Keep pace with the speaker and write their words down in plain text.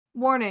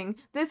Warning,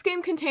 this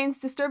game contains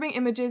disturbing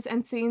images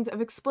and scenes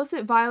of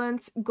explicit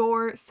violence,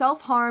 gore,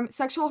 self-harm,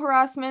 sexual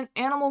harassment,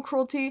 animal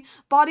cruelty,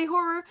 body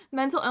horror,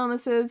 mental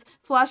illnesses,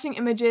 flashing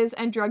images,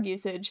 and drug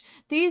usage.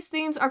 These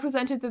themes are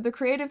presented through the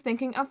creative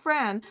thinking of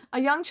Fran, a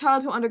young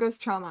child who undergoes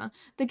trauma.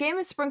 The game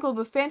is sprinkled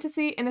with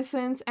fantasy,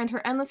 innocence, and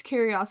her endless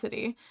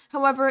curiosity.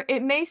 However,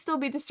 it may still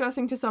be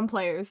distressing to some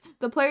players.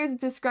 The player's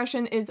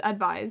discretion is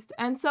advised.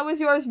 And so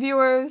is yours,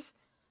 viewers.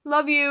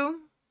 Love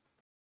you.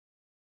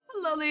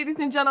 Hello, ladies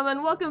and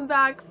gentlemen, welcome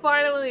back,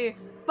 finally,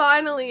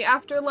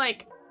 after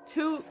like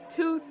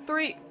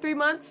three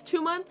months, 2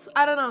 months,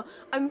 I don't know,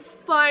 I'm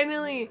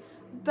finally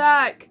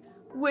back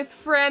with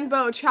Fran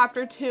Bow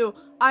Chapter 2.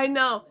 I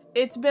know,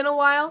 it's been a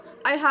while,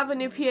 I have a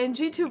new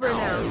PNG tuber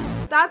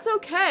now. That's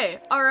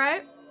okay,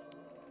 alright?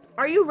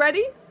 Are you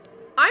ready?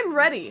 I'm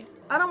ready.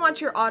 I don't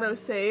want your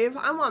autosave,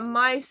 I want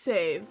my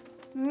save.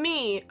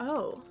 Me,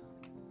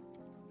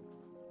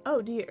 Oh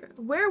dear.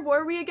 Where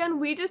were we again?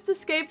 We just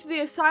escaped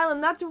the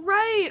asylum. That's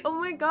right! Oh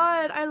my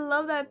god, I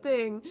love that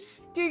thing.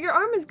 Dude, your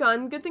arm is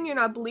gone. Good thing you're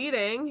not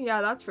bleeding.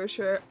 Yeah, that's for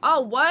sure. Oh,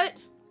 what?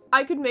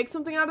 I could make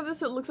something out of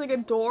this. It looks like a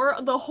door.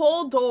 The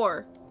whole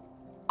door.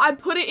 I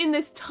put it in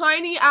this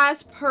tiny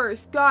ass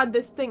purse. God,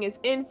 this thing is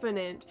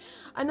infinite.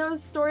 I know a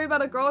story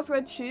about a girl with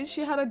red shoes.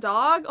 She had a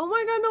dog. Oh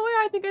my god, no way.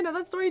 I think I know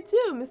that story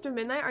too. Mr.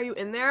 Midnight, are you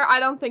in there?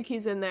 I don't think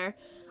he's in there.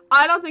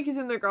 I don't think he's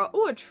in there, girl.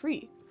 Ooh, a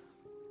tree.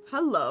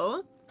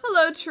 Hello.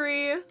 Hello,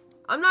 tree.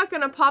 I'm not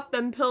gonna pop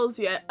them pills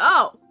yet.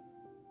 Oh!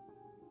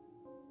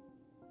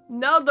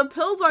 No, the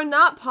pills are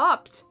not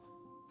popped.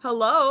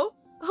 Hello?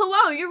 Oh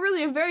wow, you're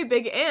really a very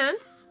big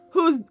ant.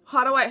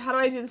 How do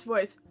I do this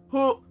voice?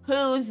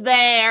 Who's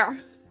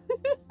there?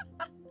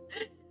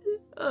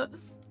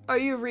 Are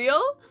you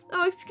real?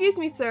 Oh, excuse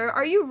me, sir.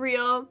 Are you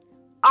real?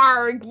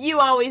 Arg, you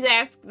always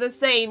ask the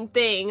same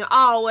thing,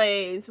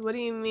 always. What do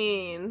you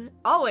mean?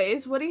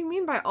 Always? What do you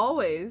mean by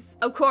always?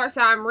 Of course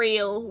I'm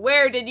real.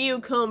 Where did you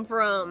come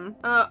from?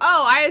 Oh,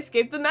 I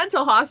escaped the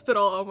mental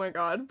hospital. Oh my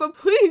god. But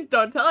please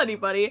don't tell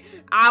anybody.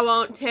 I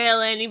won't tell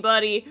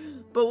anybody.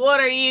 But what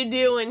are you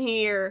doing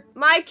here?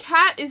 My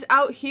cat is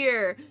out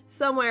here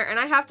somewhere and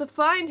I have to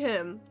find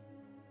him.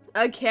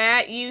 A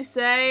cat, you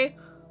say?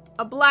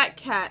 A black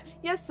cat.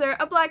 Yes, sir,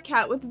 a black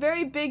cat with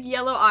very big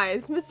yellow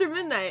eyes. Mr.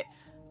 Midnight.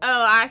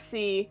 Oh, I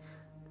see.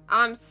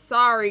 I'm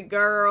sorry,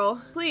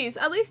 girl. Please,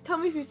 at least tell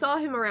me if you saw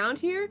him around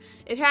here.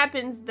 It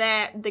happens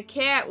that the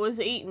cat was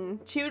eaten,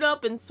 chewed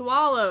up and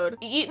swallowed.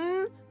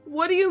 Eaten?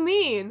 What do you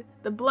mean?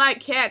 The black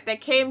cat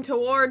that came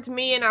towards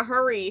me in a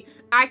hurry.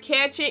 I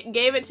catch it,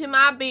 gave it to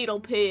my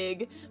beetle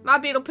pig. My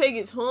beetle pig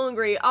is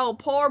hungry. Oh,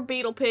 poor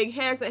beetle pig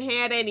hasn't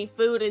had any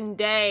food in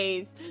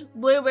days.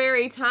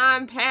 Blueberry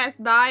time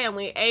passed by and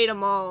we ate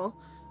them all.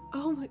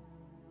 Oh my...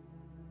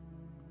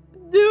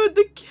 Dude,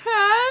 the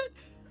cat?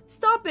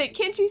 Stop it,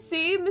 can't you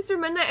see? Mr.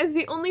 Midnight is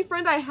the only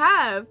friend I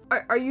have.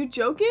 Are you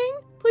joking?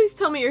 Please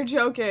tell me you're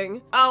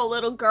joking. Oh,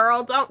 little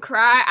girl, don't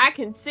cry. I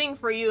can sing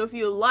for you if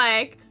you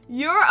like.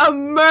 You're a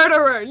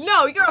murderer.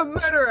 No, you're a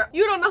murderer.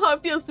 You don't know how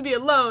it feels to be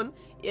alone.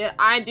 Yeah,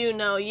 I do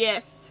know,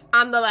 yes.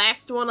 I'm the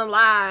last one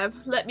alive.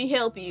 Let me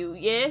help you,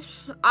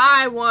 yes?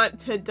 I want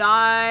to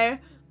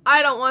die.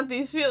 I don't want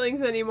these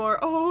feelings anymore.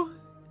 Oh,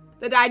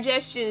 the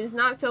digestion is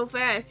not so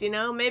fast, you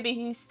know? Maybe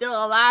he's still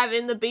alive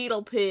in the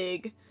beetle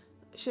pig.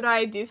 Should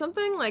I do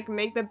something? Like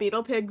make the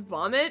beetle pig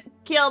vomit?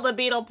 Kill the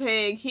beetle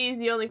pig. He's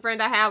the only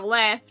friend I have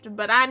left,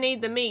 but I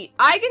need the meat.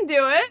 I can do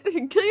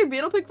it. Kill your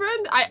beetle pig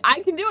friend?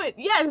 I can do it.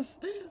 Yes.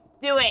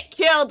 Do it.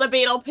 Kill the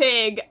beetle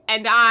pig.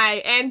 And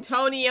I,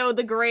 Antonio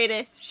the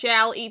Greatest,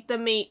 shall eat the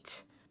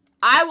meat.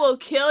 I will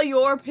kill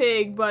your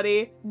pig,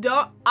 buddy.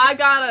 I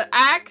got an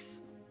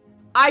axe.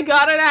 I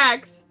got an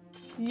axe.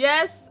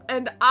 Yes,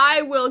 and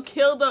I will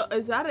kill the...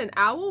 Is that an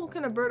owl? What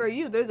kind of bird are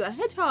you? There's a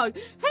hedgehog.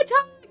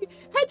 Hedgehog!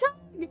 Hedgehog!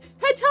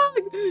 Hedgehog!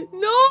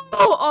 No!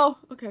 Oh,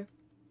 okay.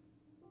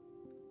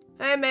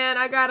 Hey man,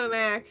 I got an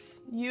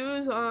axe.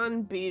 Use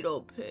on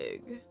beetle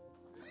pig.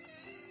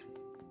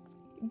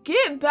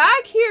 Get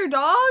back here,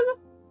 dog!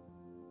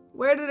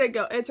 Where did it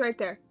go? It's right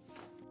there.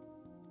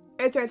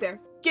 It's right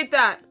there. Get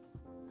that.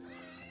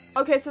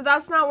 Okay, so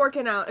that's not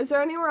working out. Is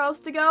there anywhere else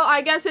to go?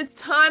 I guess it's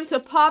time to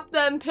pop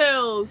them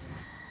pills.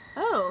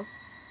 Oh.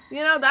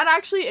 You know, that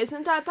actually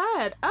isn't that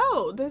bad.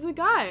 Oh, there's a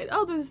guy.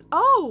 Oh,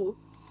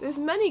 there's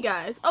many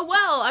guys. Oh,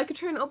 well, I could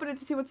try and open it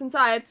to see what's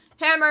inside.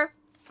 Hammer.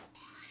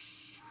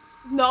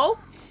 No.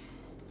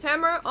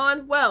 Hammer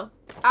on well.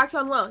 Axe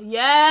on well.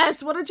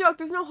 Yes, what a joke.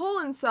 There's no hole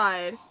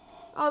inside.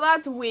 Oh,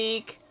 that's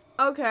weak.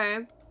 Okay.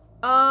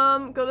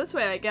 Go this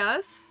way, I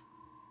guess.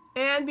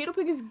 And beetle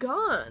pig is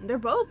gone. They're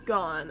both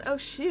gone. Oh,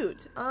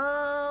 shoot.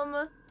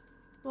 Well,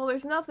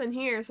 there's nothing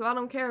here, so I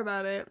don't care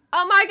about it.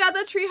 Oh my god,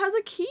 that tree has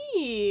a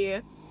key.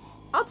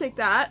 I'll take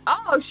that.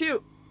 Oh,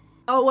 shoot.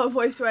 Oh, what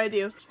voice do I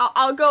do?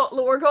 I'll go.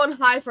 We're going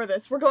high for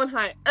this. We're going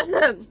high.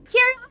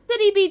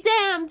 Curiosity be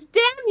damned.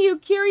 Damn you,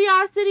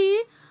 curiosity.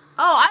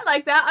 Oh, I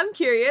like that. I'm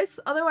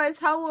curious. Otherwise,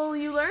 how will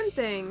you learn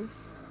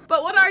things?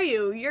 But what are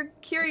you? You're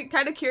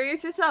kind of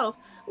curious yourself.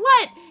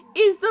 What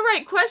is the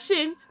right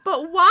question,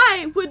 but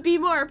why would be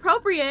more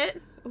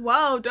appropriate?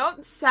 Whoa,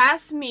 don't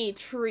sass me,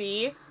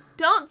 tree.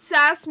 Don't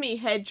sass me,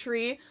 head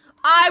tree.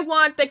 I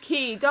want the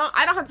key.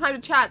 I don't have time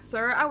to chat,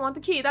 sir. I want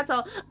the key, that's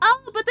all.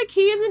 Oh, but the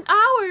key isn't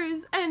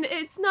ours, and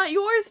it's not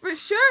yours for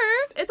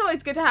sure. It's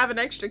always good to have an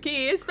extra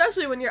key,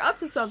 especially when you're up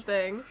to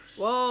something.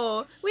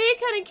 Whoa. We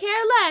couldn't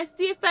care less.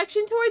 The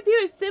affection towards you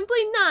is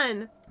simply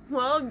none.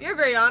 Well, you're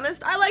very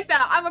honest. I like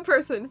that. I'm a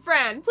person.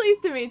 Fran,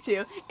 pleased to meet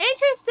you.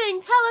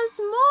 Interesting. Tell us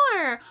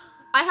more.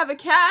 I have a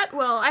cat.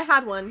 Well, I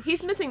had one.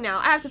 He's missing now.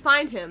 I have to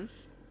find him.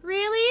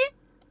 Really?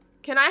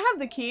 Can I have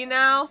the key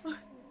now?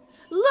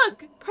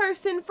 Look,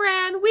 person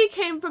Fran, we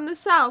came from the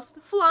south,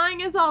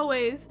 flying as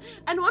always,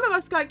 and one of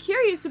us got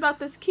curious about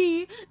this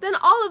key, then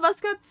all of us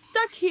got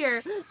stuck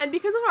here, and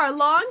because of our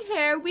long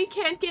hair, we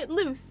can't get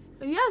loose.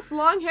 Yes,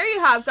 long hair you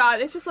have, God,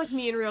 it's just like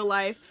me in real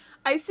life.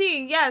 I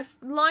see, yes,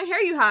 long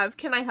hair you have.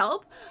 Can I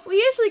help? We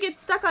usually get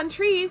stuck on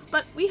trees,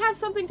 but we have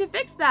something to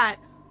fix that.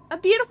 A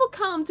beautiful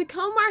comb to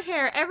comb our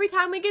hair every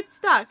time we get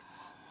stuck.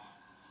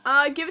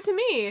 Give it to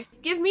me.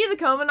 Give me the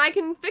comb and I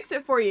can fix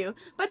it for you.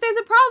 But there's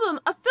a problem.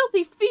 A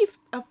filthy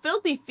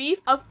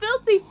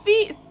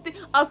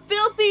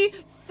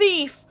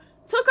thief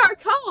took our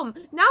comb.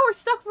 Now we're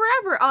stuck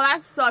forever. Oh,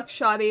 that sucks,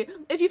 Shoddy.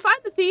 If you find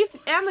the thief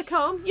and the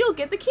comb, you'll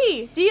get the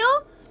key.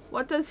 Deal?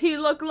 What does he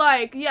look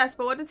like? Yes,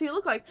 but what does he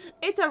look like?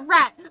 It's a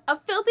rat. A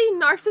filthy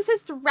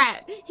narcissist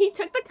rat. He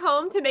took the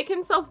comb to make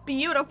himself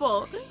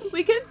beautiful.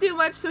 We couldn't do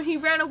much, so he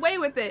ran away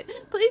with it.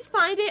 Please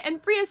find it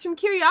and free us from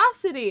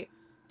curiosity.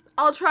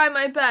 I'll try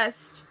my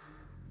best.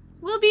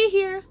 We'll be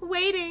here,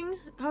 waiting.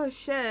 Oh,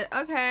 shit.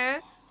 Okay.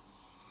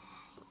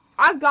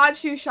 I've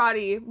got you,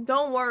 Shoddy.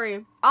 Don't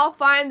worry. I'll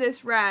find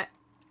this rat.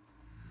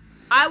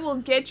 I will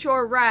get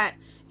your rat.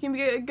 Can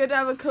be good to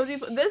have a cozy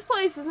place. This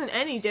place isn't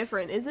any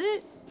different, is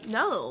it?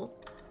 No.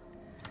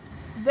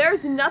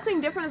 There's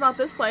nothing different about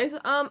this place.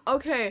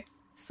 Okay.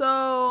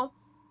 So,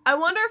 I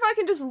wonder if I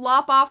can just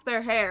lop off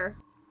their hair.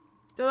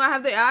 Do I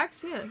have the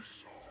axe? Yeah.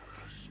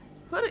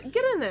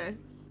 Get in there.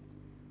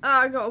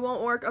 It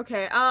won't work.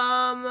 Okay,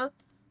 well,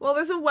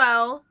 there's a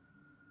well.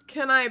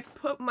 Can I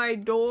put my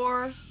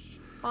door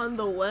on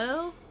the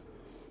well?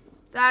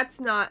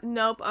 That's not,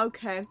 nope,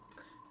 okay.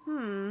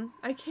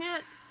 I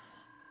can't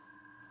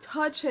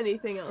touch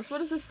anything else. What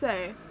does this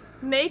say?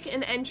 Make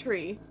an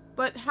entry.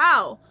 But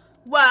how?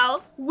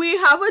 Well, we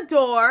have a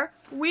door.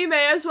 We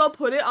may as well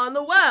put it on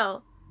the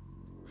well.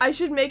 I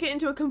should make it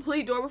into a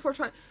complete door before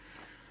trying.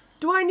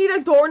 Do I need a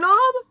doorknob?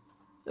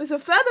 There's a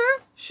feather?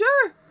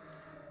 Sure.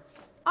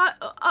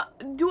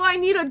 Do I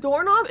need a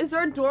doorknob? Is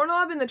there a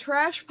doorknob in the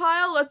trash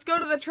pile? Let's go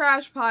to the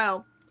trash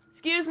pile.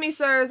 Excuse me,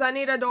 sirs, I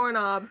need a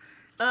doorknob.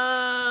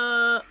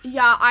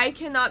 Yeah, I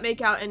cannot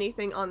make out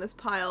anything on this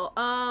pile.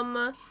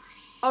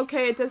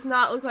 Okay, it does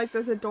not look like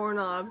there's a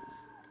doorknob.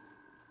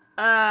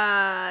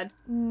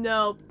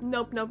 Nope.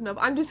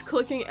 I'm just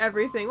clicking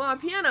everything. Well, a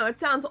piano, it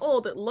sounds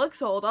old. It looks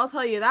old, I'll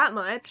tell you that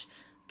much.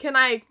 Can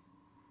I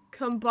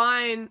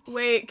combine?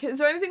 Wait, is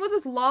there anything with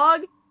this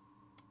log?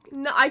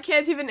 No, I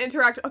can't even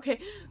interact. Okay,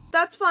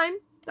 that's fine.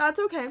 That's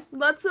okay.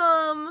 Let's,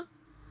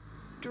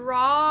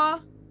 draw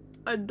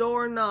a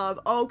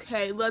doorknob.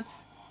 Okay,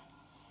 let's,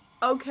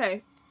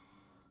 okay.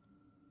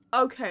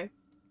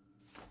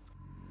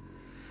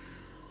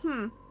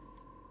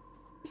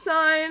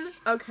 Sign.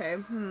 Okay,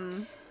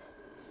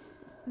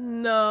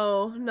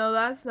 No,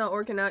 that's not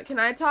working out. Can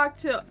I talk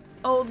to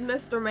old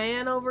Mr.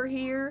 Man over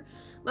here?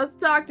 Let's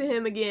talk to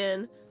him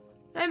again.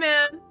 Hey,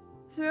 man.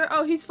 Sir,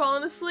 oh, he's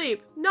fallen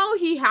asleep. No,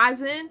 he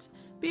hasn't.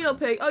 Beetle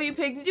pig. Oh, you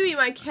pig, did you eat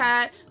my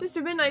cat?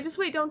 Mr. Midnight, just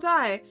wait, don't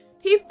die.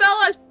 He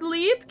fell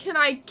asleep? Can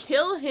I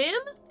kill him?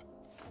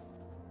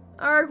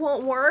 Or it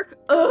won't work?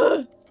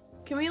 Ugh.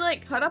 Can we,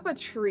 like, cut up a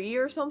tree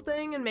or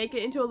something and make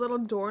it into a little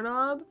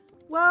doorknob?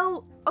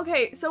 Well,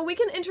 okay, so we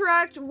can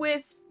interact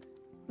with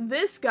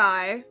this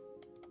guy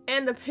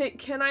and the pig.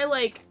 Can I,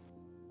 like,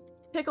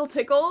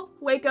 tickle?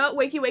 Wake up,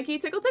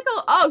 wakey, tickle.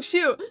 Oh,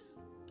 shoot.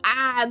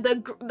 Ah,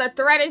 the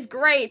threat is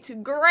great.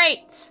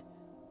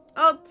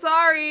 Oh,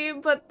 sorry,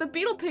 but the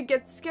beetle pig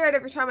gets scared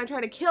every time I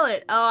try to kill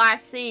it. Oh, I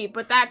see,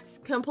 but that's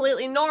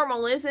completely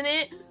normal, isn't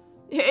it?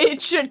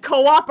 It should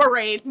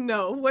cooperate.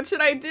 No, what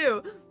should I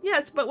do?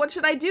 Yes, but what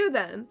should I do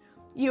then?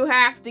 You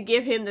have to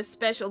give him the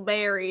special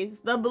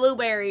berries, the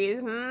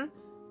blueberries,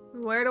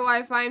 Where do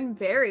I find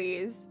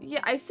berries?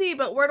 Yeah, I see,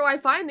 but where do I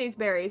find these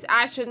berries?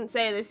 I shouldn't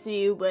say this to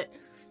you, but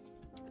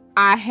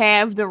I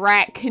have the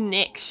right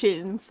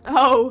connections.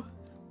 Oh,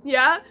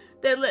 yeah?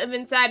 They live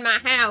inside my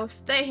house.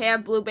 They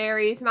have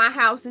blueberries. My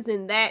house is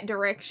in that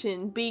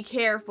direction. Be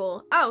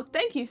careful. Oh,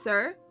 thank you,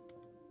 sir.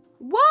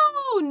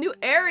 Whoa, new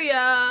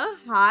area.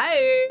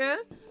 Hi.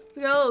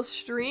 We got a little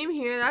stream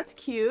here. That's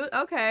cute.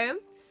 Okay.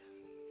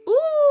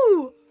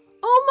 Ooh.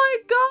 Oh my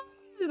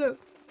god.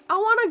 I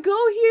want to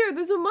go here.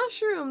 There's a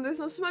mushroom. There's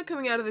no smoke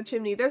coming out of the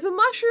chimney. There's a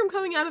mushroom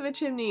coming out of the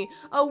chimney.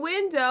 A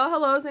window.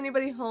 Hello, is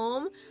anybody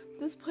home?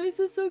 This place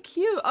is so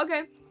cute.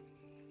 Okay.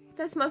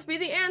 This must be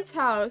the ant's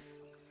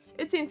house.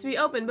 It seems to be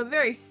open, but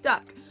very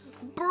stuck.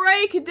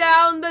 Break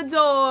down the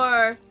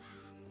door.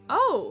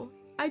 Oh,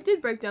 I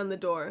did break down the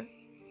door.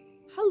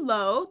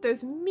 Hello,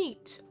 there's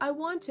meat. I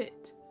want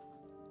it.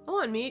 I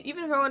want meat.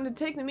 Even if I wanted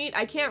to take the meat,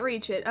 I can't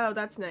reach it. Oh,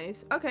 that's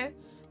nice. Okay.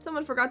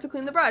 Someone forgot to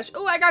clean the brush.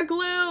 Oh, I got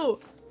glue.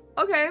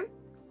 Okay.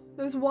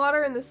 There's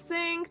water in the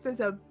sink. There's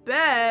a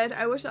bed.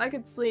 I wish I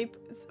could sleep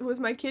with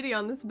my kitty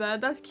on this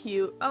bed. That's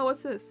cute. Oh,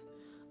 what's this?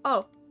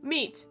 Oh,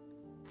 meat.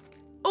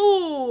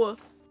 Oh,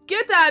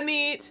 get that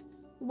meat.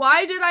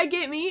 Why did I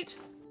get meat?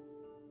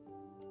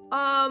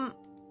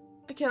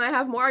 Can I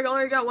have more? I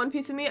only got one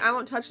piece of meat. I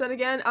won't touch that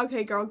again.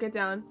 Okay, girl, get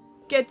down.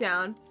 Get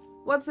down.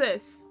 What's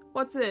this?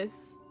 What's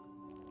this?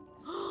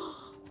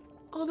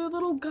 Oh, they're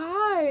little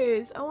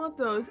guys. I want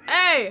those.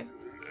 Hey!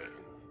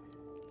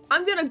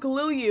 I'm gonna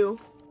glue you.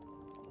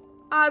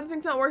 The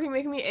thing's not working,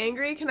 making me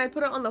angry. Can I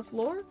put it on the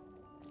floor?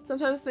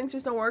 Sometimes things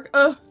just don't work.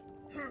 Ugh.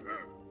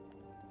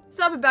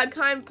 Stop it, bad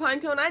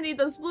pine cone. I need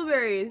those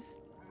blueberries.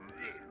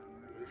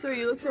 Sir,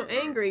 you look so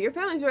angry. Your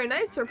family's very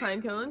nice, Sir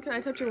Pine Cone. Can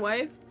I touch your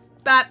wife?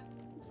 Bap.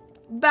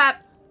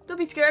 Bap. Don't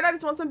be scared. I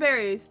just want some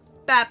berries.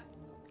 Bap.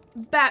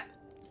 Bap.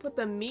 Put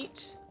the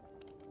meat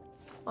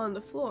on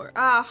the floor.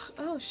 Ah.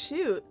 Oh,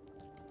 shoot.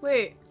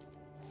 Wait.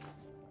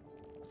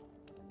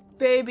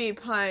 Baby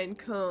pine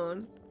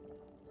cone.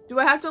 Do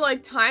I have to,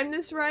 like, time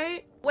this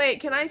right? Wait,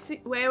 can I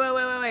see?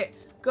 Wait.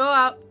 Go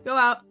out. Go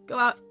out. Go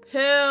out.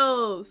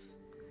 Pills.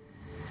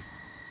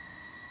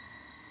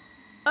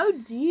 Oh,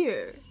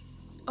 dear.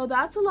 Oh,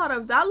 that's a lot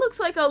of... That looks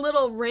like a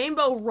little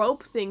rainbow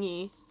rope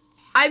thingy.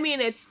 I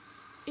mean, it's...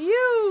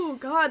 Ew.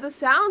 God, the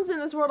sounds in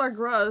this world are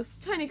gross.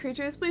 Tiny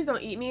creatures, please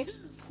don't eat me.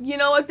 You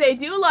know what they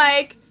do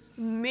like?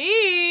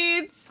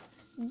 Meat.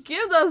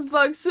 Give those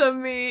bugs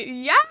some meat.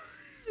 Yes!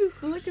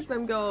 Look at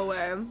them go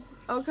away.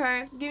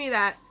 Okay, give me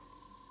that.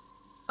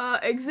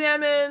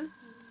 Examine.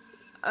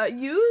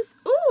 Use?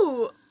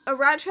 Ooh! A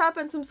rat trap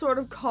and some sort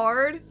of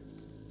card.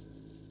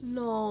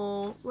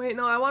 No. Wait,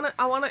 no, I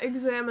wanna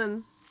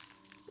examine.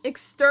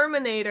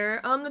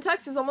 Exterminator. The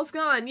text is almost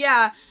gone.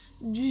 Yeah.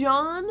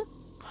 John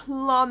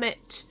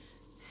Plummet.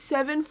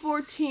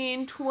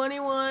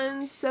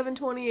 7/14/21,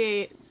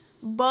 7/28.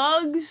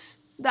 Bugs.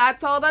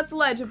 That's all that's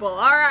legible.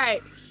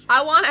 Alright.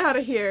 I want out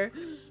of here.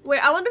 Wait,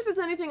 I wonder if there's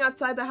anything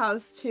outside the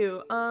house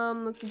too.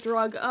 Let's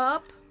drug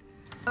up.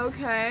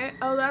 Okay.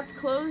 Oh, that's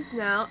closed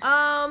now.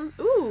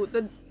 Ooh,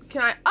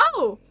 can I?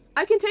 Oh!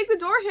 I can take the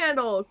door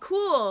handle.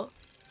 Cool.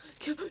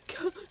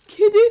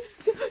 Kitty.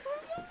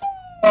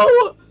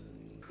 Oh!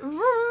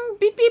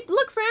 Beep beep.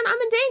 Look, Fran, I'm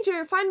in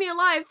danger. Find me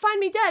alive. Find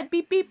me dead.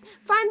 Beep beep.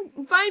 Find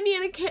me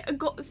in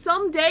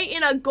someday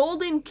in a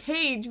golden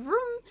cage.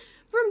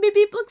 Vroom beep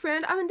beep. Look,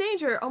 Fran, I'm in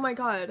danger. Oh my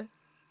god.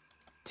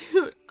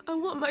 Dude, I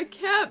want my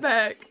cat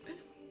back.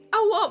 I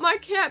want my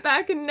cat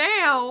back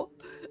now.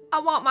 I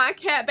want my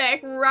cat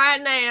back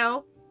right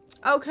now.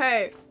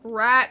 Okay,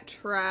 rat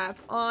trap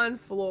on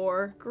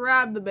floor.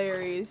 Grab the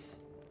berries.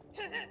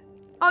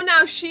 Oh,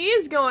 now she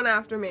is going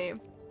after me.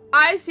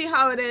 I see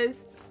how it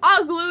is.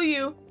 I'll glue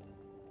you.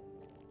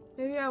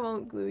 Maybe I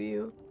won't glue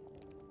you.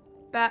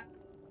 Bat.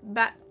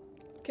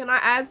 Can I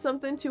add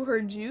something to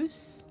her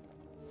juice?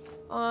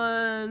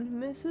 On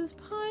Mrs.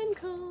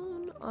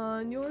 Pinecone.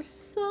 On your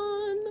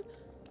son.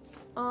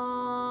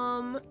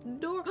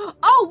 Door.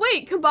 Oh,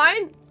 wait,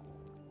 combine.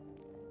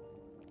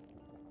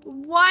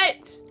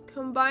 What?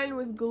 Combine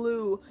with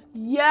glue.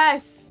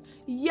 Yes.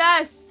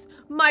 Yes.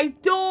 My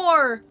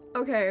door.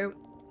 Okay.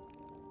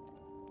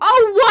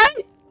 Oh,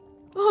 what?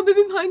 Oh,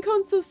 baby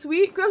pinecone's so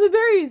sweet. Grab the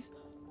berries.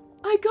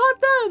 I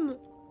got them.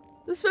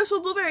 The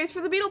special blueberries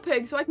for the beetle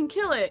pig so I can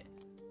kill it.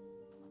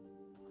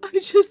 I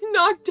just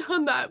knocked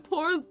down that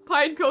poor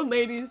pinecone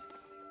ladies.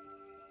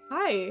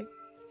 Hi.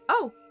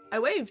 Oh, I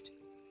waved.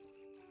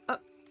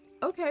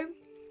 Okay.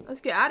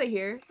 Let's get out of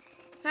here.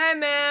 Hey,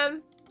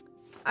 man.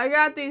 I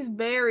got these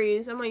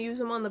berries. I'm gonna use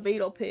them on the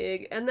beetle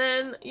pig. And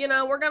then, you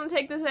know, we're gonna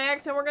take this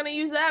axe and we're gonna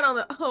use that on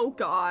the... Oh,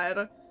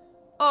 God.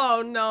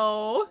 Oh,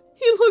 no.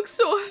 He looks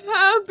so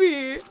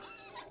happy.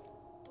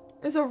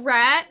 There's a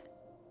rat.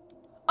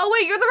 Oh,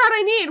 wait, you're the rat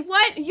I need.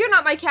 What? You're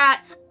not my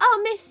cat.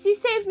 Oh, miss, you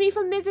saved me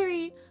from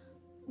misery.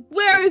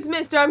 Where is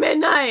Mr.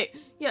 Midnight?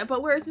 Yeah,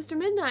 but where is Mr.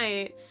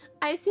 Midnight?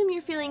 I assume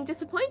you're feeling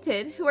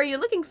disappointed. Who are you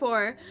looking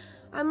for?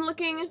 I'm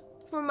looking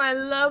for my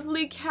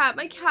lovely cat.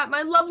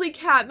 My lovely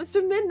cat,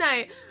 Mr.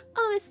 Midnight.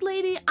 Oh, Miss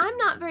Lady, I'm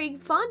not very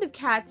fond of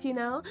cats, you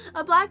know.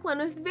 A black one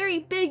with very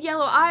big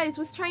yellow eyes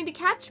was trying to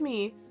catch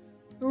me.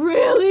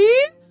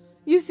 Really?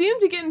 You seem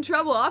to get in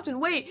trouble often.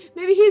 Wait,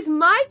 maybe he's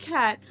my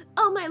cat.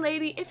 Oh, my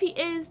lady, if he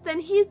is, then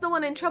he's the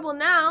one in trouble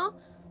now.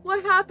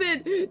 What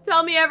happened?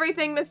 Tell me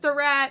everything, Mr.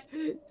 Rat.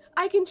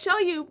 I can show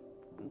you,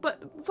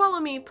 but follow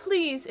me,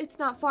 please. It's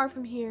not far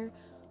from here.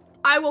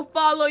 I will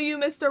follow you,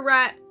 Mr.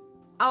 Rat.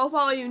 I will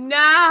follow you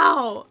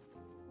now.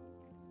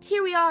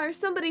 Here we are.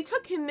 Somebody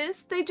took him,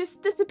 miss. They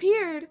just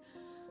disappeared.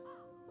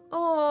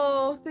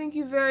 Oh, thank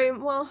you very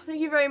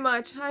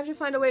much. I have to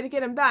find a way to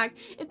get him back.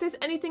 If there's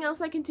anything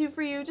else I can do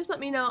for you, just let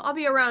me know. I'll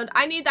be around.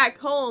 I need that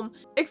comb.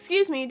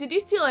 Excuse me, did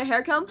you steal a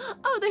hair comb?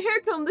 Oh, the hair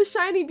comb, the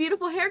shiny,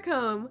 beautiful hair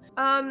comb.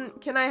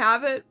 Can I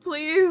have it,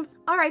 please?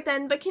 All right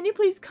then, but can you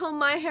please comb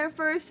my hair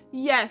first?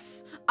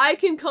 Yes, I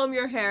can comb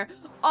your hair.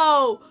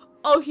 Oh,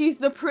 Oh, he's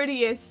the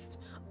prettiest.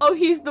 Oh,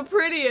 he's the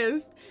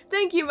prettiest.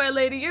 Thank you, my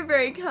lady. You're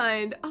very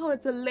kind. Oh,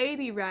 it's a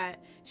lady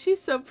rat.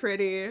 She's so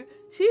pretty.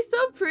 She's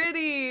so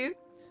pretty.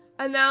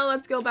 And now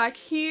let's go back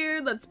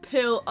here. Let's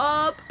pill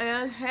up.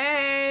 And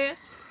hey,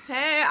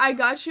 I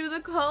got you the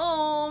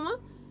comb.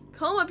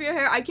 Comb up your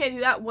hair. I can't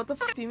do that. What the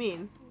fuck do you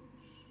mean?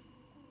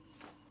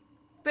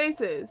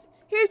 Faces.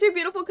 Here's your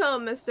beautiful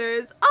comb,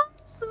 misters. Oh,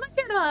 look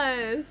at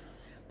us.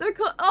 They're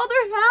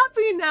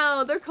happy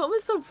now. Their comb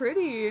is so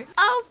pretty.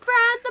 Oh,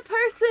 Fran, the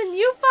person,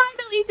 you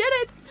finally did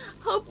it.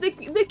 Hope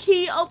the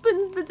key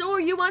opens the door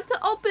you want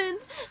to open.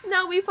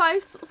 Now we fly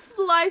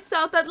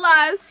south at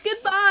last.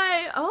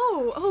 Goodbye.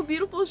 Oh,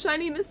 beautiful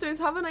shiny misters.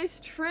 Have a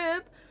nice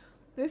trip.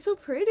 They're so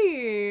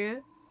pretty.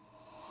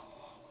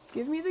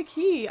 Give me the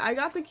key. I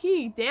got the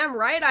key. Damn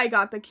right I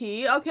got the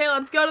key. Okay,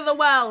 let's go to the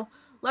well.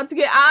 Let's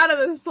get out of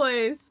this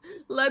place.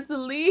 Let's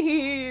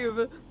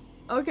leave.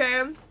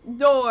 Okay,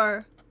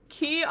 door.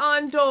 Key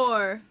on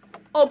door.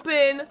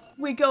 Open.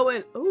 We go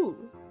in.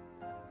 Ooh.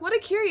 What a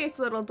curious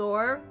little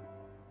door.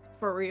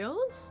 For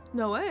reals?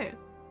 No way.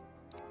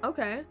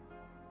 Okay.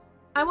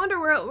 I wonder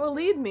where it will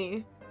lead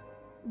me.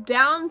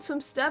 Down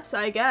some steps,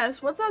 I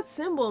guess. What's that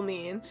symbol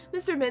mean?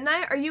 Mr.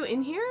 Midnight, are you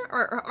in here?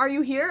 Or are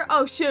you here?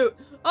 Oh, shoot.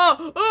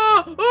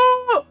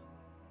 Oh!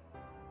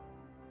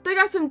 They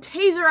got some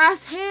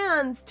taser-ass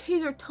hands.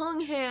 Taser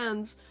tongue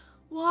hands.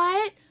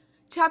 What?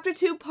 Chapter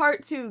 2,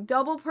 Part 2.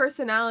 Double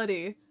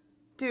personality.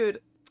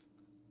 Dude.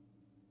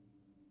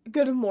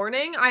 Good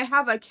morning. I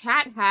have a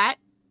cat hat.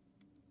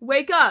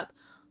 Wake up.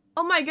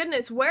 Oh my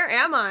goodness, where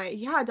am I?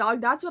 Yeah, dog,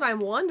 that's what I'm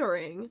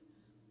wondering.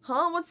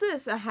 Huh? What's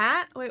this? A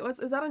hat? Wait,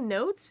 is that a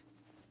note?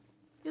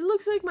 It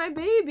looks like my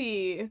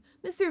baby.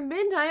 Mr.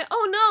 Midnight.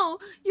 Oh no,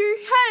 your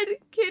head,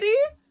 kitty.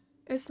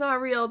 It's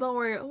not real, don't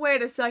worry.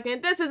 Wait a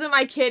second, this isn't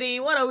my kitty.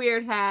 What a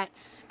weird hat.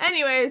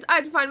 Anyways, I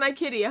have to find my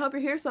kitty. I hope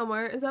you're here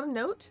somewhere. Is that a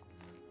note?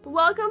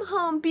 Welcome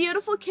home,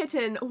 beautiful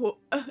kitten. Whoa,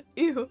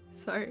 ew,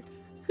 sorry.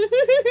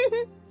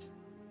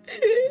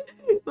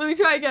 Let me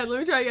try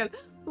again.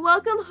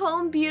 Welcome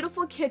home,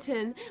 beautiful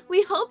kitten.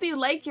 We hope you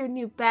like your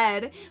new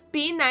bed.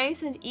 Be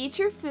nice and eat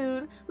your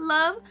food.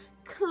 Love,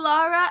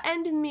 Clara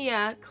and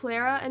Mia.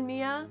 Clara and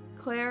Mia?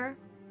 Clara,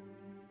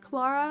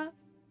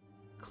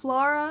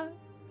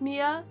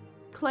 Mia?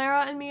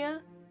 Clara and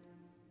Mia?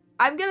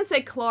 I'm gonna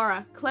say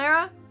Clara.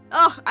 Clara?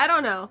 Ugh, I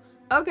don't know.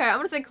 Okay, I'm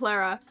gonna say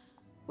Clara.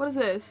 What is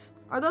this?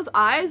 Are those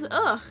eyes?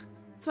 Ugh.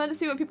 It's fun to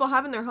see what people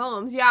have in their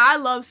homes. Yeah, I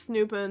love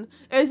snooping.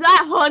 Is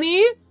that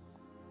honey?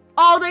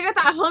 Oh, they got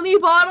that honey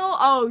bottle?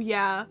 Oh,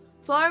 yeah.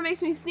 Flower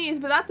makes me sneeze,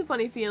 but that's a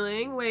funny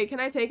feeling. Wait,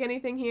 can I take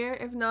anything here?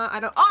 If not, I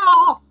don't—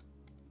 Oh!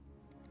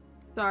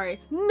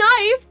 Sorry.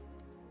 Knife!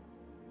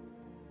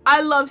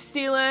 I love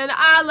stealing.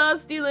 I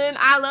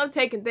love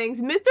taking things.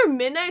 Mr.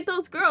 Midnight,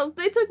 those girls,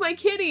 they took my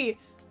kitty.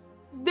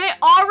 They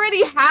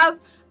already have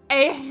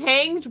a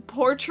hanged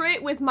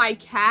portrait with my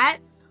cat.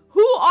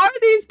 Who are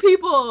these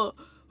people?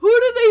 Who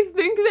do they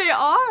think they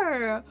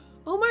are?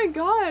 Oh my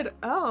god.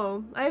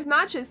 Oh, I have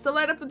matches to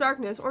light up the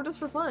darkness, or just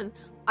for fun.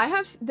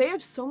 They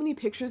have so many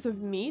pictures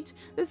of meat.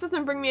 This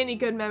doesn't bring me any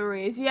good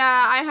memories.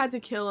 Yeah, I had to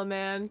kill a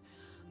man.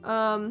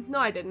 No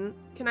I didn't.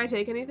 Can I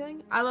take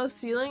anything? I love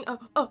stealing.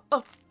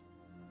 What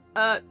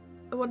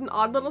an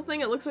odd little thing.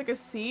 It looks like a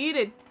seed.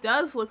 It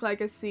does look like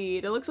a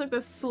seed. It looks like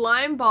the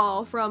slime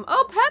ball from—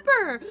 Oh,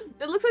 Pepper!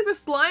 It looks like the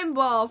slime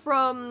ball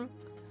from,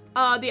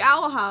 the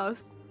Owl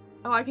House.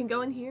 Oh, I can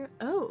go in here?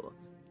 Oh.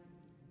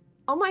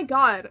 Oh my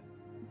god.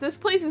 This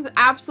place is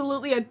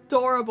absolutely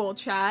adorable,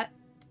 chat.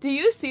 Do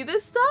you see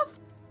this stuff?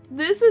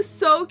 This is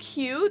so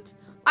cute.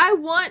 I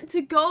want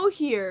to go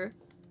here.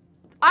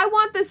 I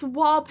want this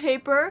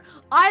wallpaper.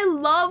 I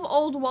love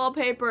old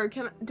wallpaper.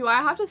 Do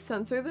I have to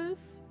censor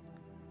this?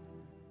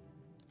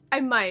 I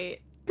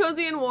might.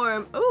 Cozy and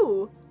warm.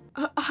 Ooh.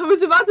 I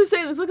was about to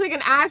say this looks like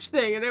an ash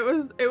thing, and it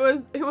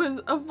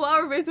was a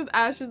flower vase with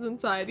ashes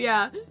inside.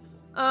 Yeah.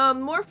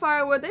 More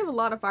firewood. They have a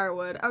lot of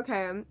firewood.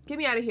 Okay. Get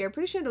me out of here.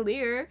 Pretty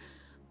chandelier.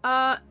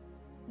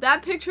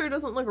 That picture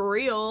doesn't look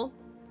real.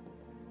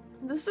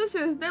 The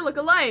sisters, they look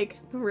alike.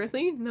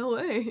 Really? No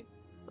way.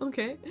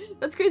 Okay.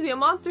 That's crazy. A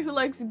monster who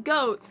likes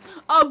goats.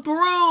 A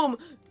broom!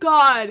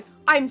 God,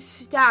 I'm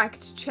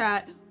stacked,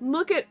 chat.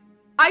 Look at—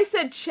 I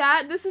said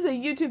chat. This is a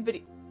YouTube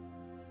video.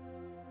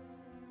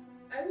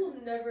 I will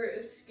never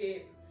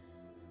escape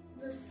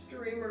the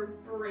streamer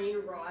brain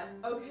rot,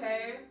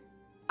 okay?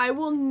 I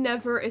will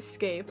never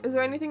escape. Is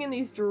there anything in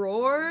these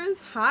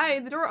drawers? Hi,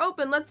 the door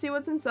open. Let's see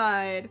what's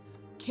inside.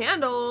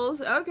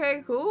 Candles.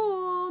 Okay,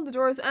 cool. The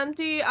door is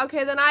empty.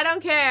 Okay, then I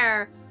don't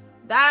care.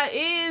 That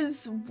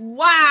is—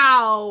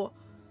 wow.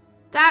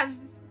 That—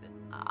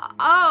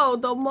 oh,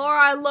 the more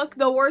I look,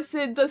 the worse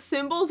the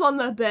symbols on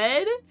the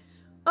bed.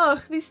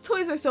 Ugh, these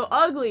toys are so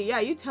ugly. Yeah,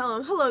 you tell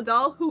him. Hello,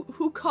 doll.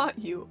 Who caught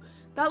you?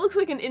 That looks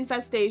like an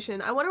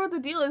infestation. I wonder what the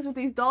deal is with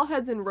these doll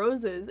heads and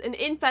roses. An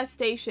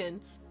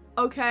infestation.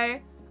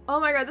 Okay. Oh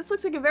my god, this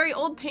looks like a very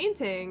old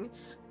painting.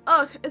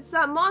 Ugh, it's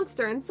that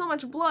monster and so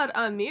much blood.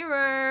 A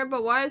mirror,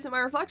 but why isn't my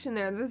reflection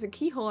there? There's a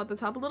keyhole at the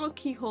top, a little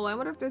keyhole. I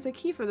wonder if there's a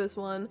key for this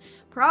one.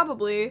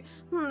 Probably.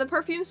 The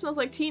perfume smells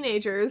like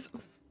teenagers.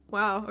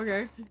 Wow,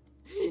 okay.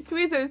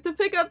 Tweezers, to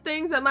pick up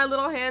things that my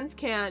little hands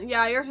can't.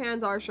 Yeah, your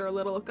hands are sure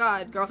little.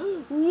 God, girl.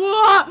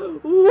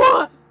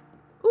 What?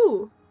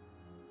 Ooh,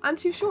 I'm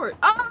too short.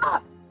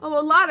 Ah! Oh,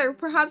 a ladder.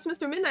 Perhaps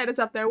Mr. Midnight is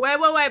up there. Wait,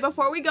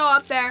 before we go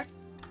up there,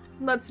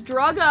 let's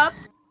drug up.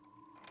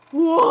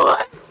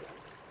 What?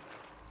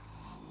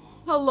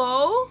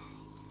 Hello?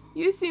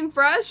 You seem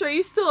fresh. Are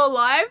you still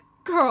alive?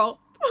 Girl.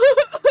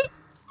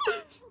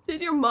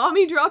 Did your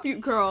mommy drop you?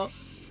 Girl.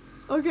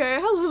 Okay,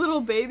 hello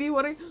little baby.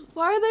 Why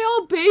are they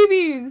all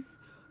babies?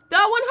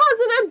 That one has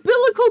an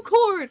umbilical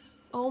cord.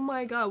 Oh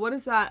my god, what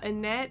is that? A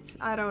net?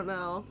 I don't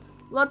know.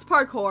 Let's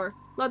parkour.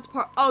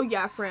 Oh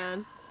yeah,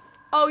 Fran.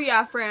 Oh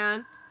yeah,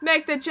 Fran.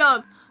 Make the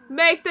jump.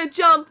 Make the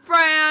jump,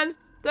 Fran.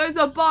 There's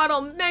a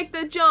bottle. Make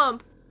the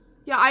jump.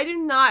 Yeah, I do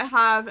not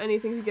have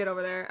anything to get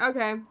over there.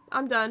 Okay,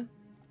 I'm done.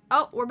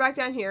 Oh, we're back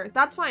down here.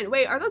 That's fine.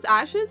 Wait, are those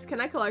ashes? Can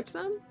I collect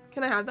them?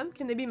 Can I have them?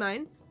 Can they be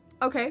mine?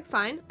 Okay,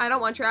 fine. I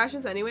don't want your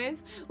ashes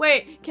anyways.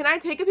 Wait, can I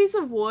take a piece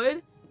of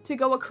wood to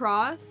go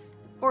across?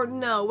 Or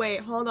no,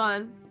 wait, hold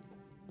on.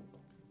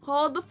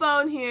 Hold the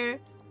phone here.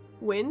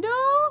 Window?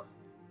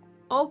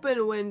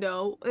 Open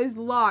window is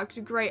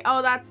locked. Great.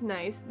 Oh, that's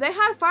nice. They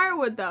had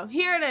firewood though.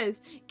 Here it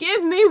is.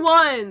 Give me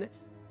one.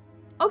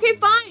 Okay,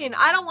 fine.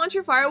 I don't want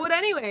your firewood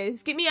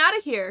anyways. Get me out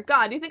of here.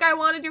 God, do you think I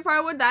wanted your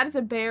firewood? That is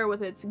a bear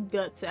with its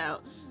guts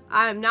out.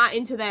 I am not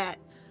into that.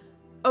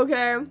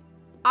 Okay.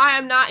 I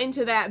am not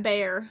into that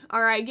bear.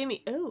 Alright, give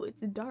me... Oh,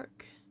 it's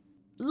dark.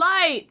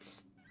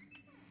 Light!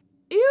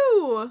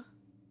 Ew.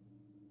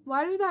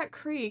 Why did that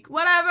creak?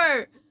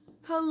 Whatever.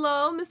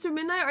 Hello, Mr.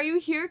 Midnight? Are you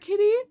here,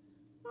 kitty?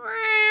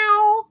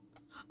 Meow.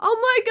 Oh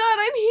my god,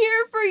 I'm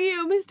here for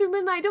you, Mr.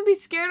 Midnight. Don't be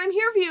scared. I'm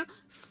here for you.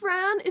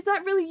 Fran, is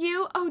that really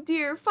you? Oh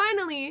dear,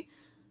 finally.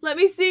 Let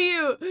me see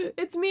you.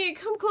 It's me.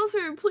 Come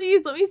closer,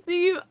 please. Let me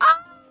see you.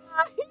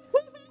 Ah!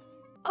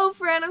 Oh,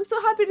 Fran, I'm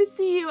so happy to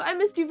see you. I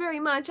missed you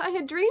very much. I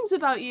had dreams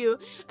about you.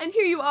 And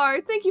here you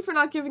are. Thank you for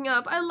not giving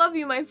up. I love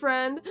you, my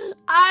friend.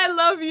 I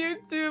love you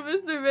too,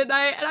 Mr.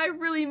 Midnight, and I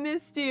really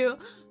missed you.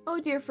 Oh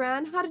dear,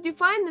 Fran, how did you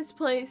find this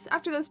place?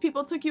 After those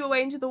people took you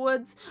away into the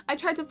woods, I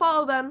tried to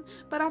follow them,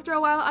 but after a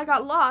while I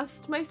got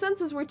lost. My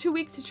senses were too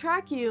weak to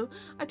track you.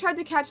 I tried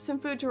to catch some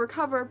food to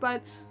recover,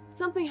 but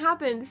something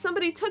happened.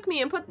 Somebody took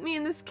me and put me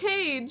in this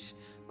cage.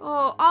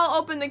 Oh, I'll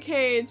open the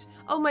cage.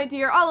 Oh my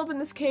dear, I'll open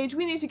this cage.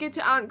 We need to get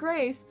to Aunt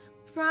Grace.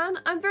 Fran,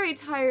 I'm very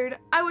tired.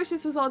 I wish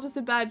this was all just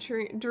a bad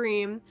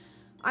dream.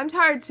 I'm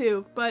tired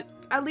too, but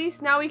at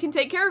least now we can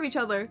take care of each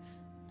other.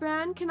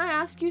 Fran, can I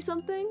ask you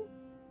something?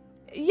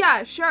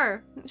 Yeah,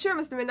 sure. Sure,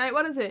 Mr. Midnight,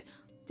 what is it?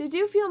 Did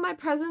you feel my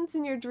presence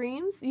in your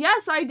dreams?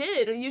 Yes, I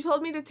did. You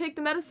told me to take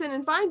the medicine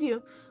and find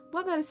you.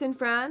 What medicine,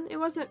 Fran? It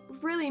wasn't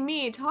really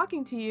me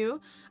talking to you.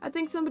 I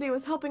think somebody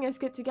was helping us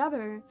get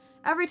together.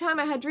 Every time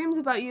I had dreams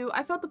about you,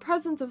 I felt the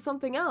presence of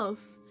something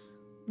else.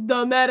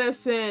 The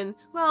medicine.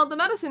 Well, the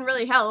medicine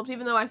really helped,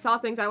 even though I saw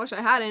things I wish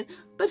I hadn't.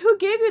 But who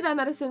gave you that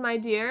medicine, my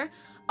dear?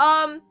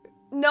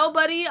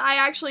 Nobody. I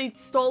actually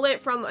stole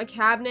it from a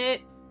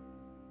cabinet.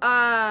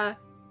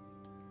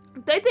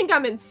 They think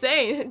I'm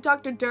insane.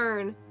 Dr.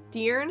 Dearn,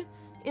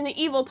 in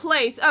the evil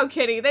place. Oh,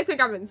 kitty, they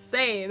think I'm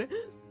insane.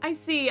 I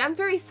see. I'm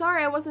very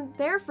sorry I wasn't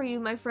there for you,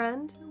 my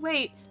friend.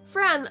 Wait,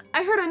 Fran,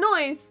 I heard a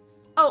noise.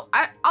 Oh,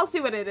 I'll see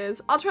what it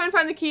is. I'll try and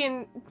find the key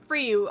and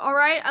free you,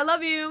 alright? I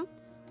love you.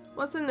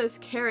 What's in this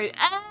carrot?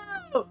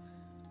 Oh!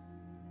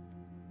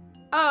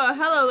 Oh,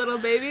 hello, little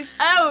babies.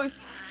 Oh,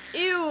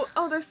 ew.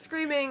 Oh, they're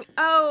screaming.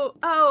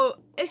 Oh,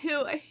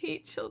 ew, I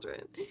hate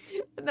children.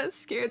 That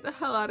scared the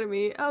hell out of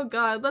me. Oh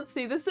god, let's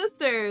see, the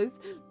sisters.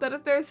 But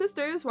if they're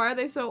sisters, why are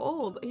they so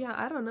old? Yeah,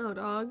 I don't know,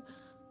 dog.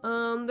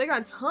 They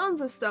got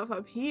tons of stuff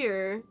up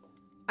here.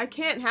 I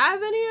can't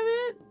have any of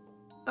it?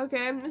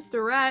 Okay,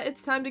 Mr. Rat,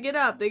 it's time to get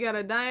up. They got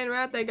a dying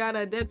rat, they got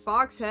a dead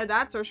fox head,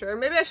 that's for sure.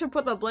 Maybe I should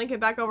put the blanket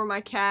back over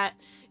my cat.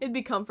 It'd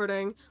be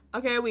comforting.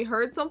 Okay, we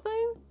heard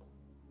something?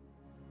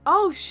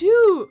 Oh,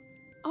 shoot!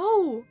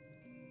 Oh,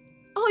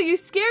 you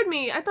scared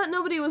me. I thought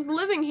nobody was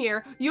living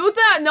here. You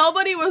thought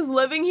nobody was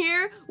living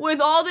here?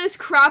 With all this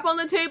crap on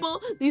the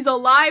table? These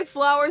alive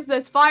flowers,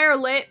 this fire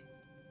lit?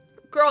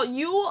 Girl,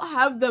 you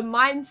have the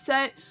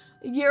mindset.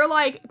 You're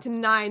like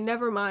 9.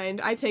 Never mind.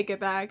 I take it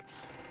back.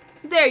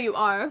 There you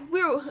are.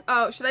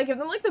 Oh, should I give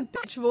them like the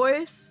bitch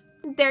voice?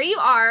 There you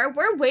are.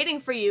 We're waiting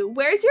for you.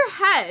 Where's your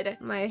head?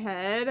 My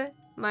head?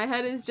 My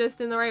head is just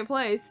in the right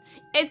place.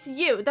 It's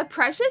you, the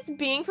precious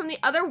being from the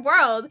other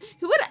world.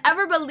 Who would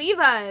ever believe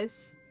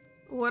us?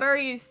 What are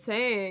you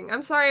saying?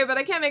 I'm sorry, but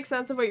I can't make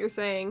sense of what you're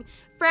saying.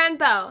 Fran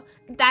Bow,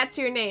 that's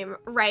your name,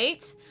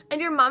 right? And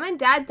your mom and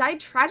dad died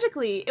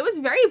tragically. It was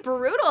very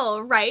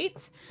brutal,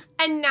 right?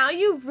 And now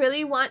you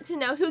really want to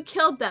know who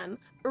killed them,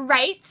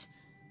 right?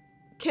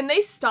 Can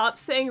they stop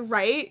saying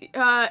right?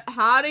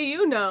 How do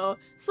you know?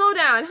 Slow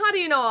down. How do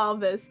you know all of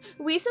this?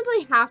 We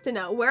simply have to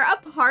know. We're a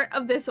part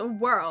of this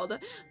world.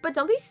 But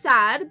don't be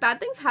sad. Bad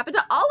things happen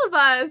to all of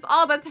us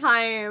all the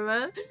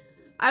time.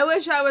 I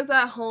wish I was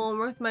at home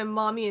with my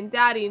mommy and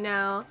daddy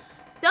now.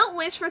 Don't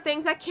wish for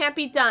things that can't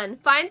be done.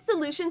 Find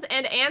solutions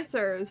and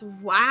answers.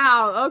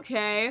 Wow,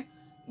 okay.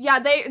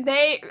 Yeah,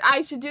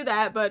 I should do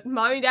that, but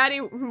mommy and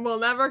daddy will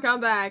never come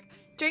back.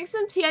 Drink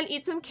some tea and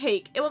eat some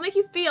cake. It will make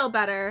you feel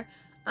better.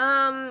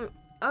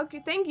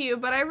 Okay, thank you,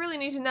 but I really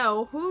need to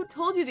know. Who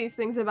told you these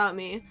things about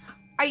me?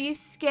 Are you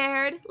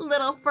scared,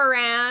 little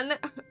Fran?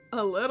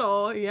 A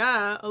little,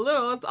 yeah, a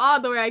little. It's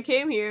odd the way I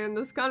came here, and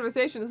this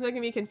conversation is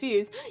making me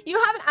confused. You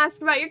haven't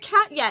asked about your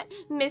cat yet,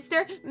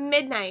 Mr.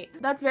 Midnight.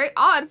 That's very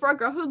odd for a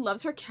girl who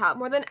loves her cat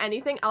more than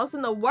anything else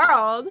in the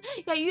world.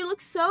 Yet you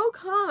look so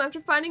calm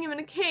after finding him in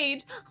a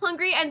cage,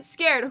 hungry and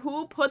scared.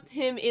 Who put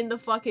him in the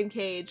fucking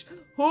cage?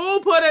 Who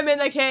put him in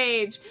the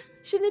cage?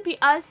 Shouldn't it be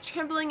us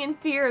trembling in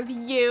fear of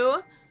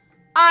you?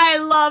 I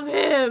love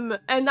him,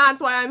 and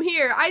that's why I'm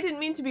here. I didn't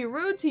mean to be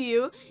rude to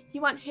you.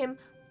 You want him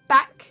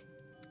back?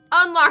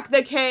 Unlock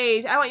the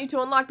cage. I want you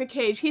to unlock the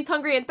cage. He's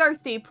hungry and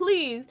thirsty.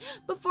 Please,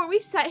 before we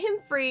set him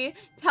free,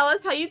 tell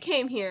us how you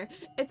came here.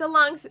 It's a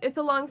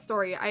long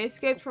story. I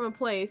escaped from a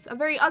place, a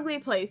very ugly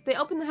place. They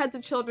opened the heads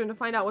of children to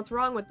find out what's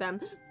wrong with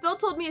them. Phil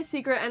told me a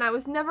secret, and I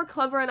was never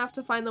clever enough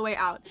to find the way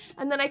out.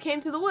 And then I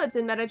came to the woods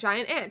and met a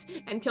giant ant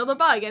and killed a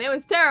bug, and it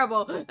was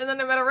terrible. And then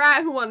I met a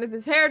rat who wanted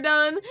his hair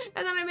done,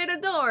 and then I made a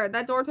door.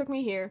 That door took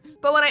me here.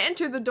 But when I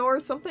entered the door,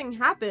 something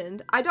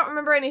happened. I don't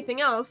remember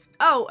anything else.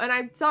 Oh, and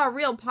I saw a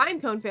real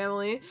pine cone family.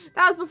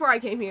 That was before I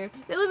came here.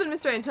 They live in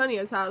Mr.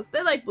 Antonio's house.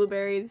 They like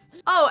blueberries.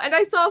 Oh, and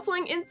I saw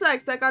flying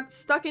insects that got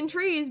stuck in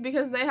trees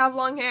because they have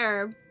long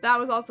hair. That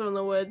was also in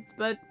the woods.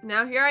 But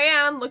now here I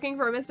am, looking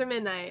for Mr.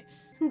 Midnight.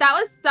 That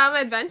was some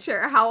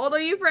adventure. How old are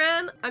you,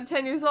 Fran? I'm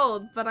 10 years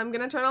old, but I'm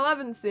gonna turn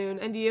 11 soon.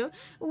 And you?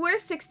 We're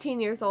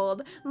 16 years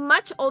old.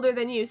 Much older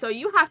than you, so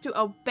you have to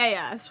obey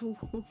us.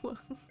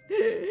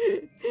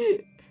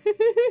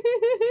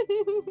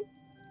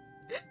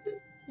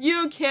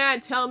 You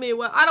can't tell me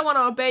what— I don't want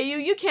to obey you.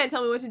 You can't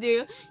tell me what to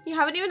do. You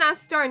haven't even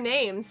asked our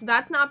names.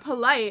 That's not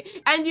polite.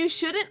 And you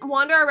shouldn't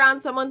wander around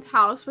someone's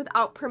house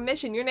without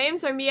permission. Your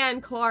names are Mia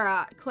and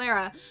Clara.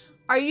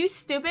 Are you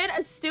stupid?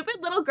 A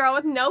stupid little girl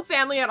with no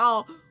family at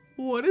all.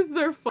 What is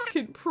their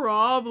fucking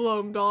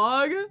problem,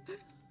 dog?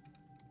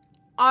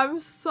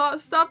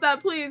 Stop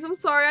that, please. I'm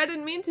sorry. I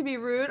didn't mean to be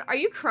rude. Are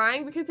you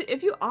crying? Because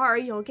if you are,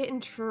 you'll get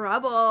in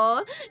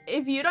trouble.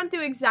 If you don't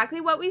do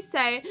exactly what we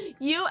say,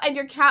 you and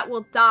your cat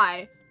will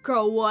die.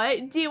 Girl,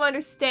 what? Do you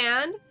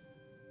understand?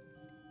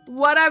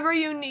 Whatever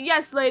you need.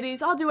 Yes,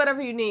 ladies, I'll do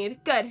whatever you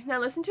need. Good. Now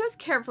listen to us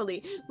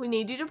carefully. We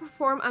need you to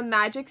perform a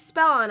magic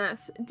spell on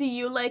us. Do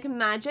you like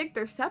magic?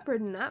 They're separate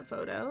in that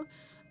photo.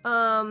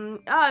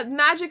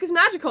 Magic is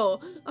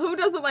magical. Who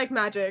doesn't like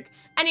magic?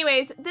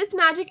 Anyways, this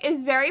magic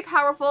is very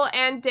powerful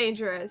and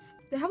dangerous.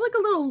 They have like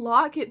a little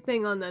locket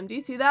thing on them. Do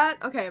you see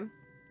that? Okay.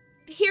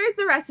 Here's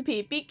the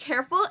recipe. Be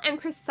careful and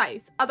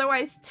precise.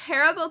 Otherwise,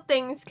 terrible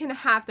things can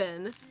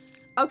happen.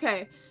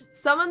 Okay.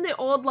 Summon the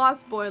old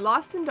lost boy.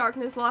 Lost in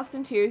darkness, lost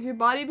in tears. Your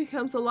body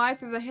becomes alive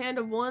through the hand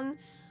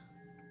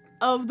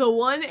of the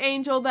one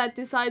angel that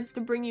decides to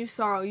bring you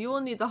sorrow. You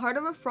will need the heart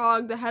of a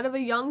frog, the head of a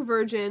young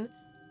virgin.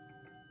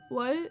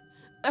 What?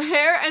 A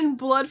hair and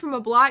blood from a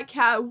black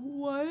cat.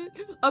 What?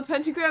 A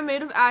pentagram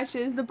made of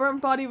ashes, the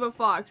burnt body of a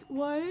fox.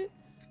 What?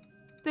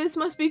 This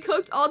must be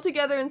cooked all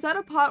together inside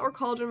a pot or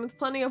cauldron with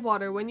plenty of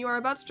water. When you are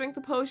about to drink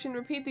the potion,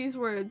 repeat these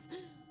words.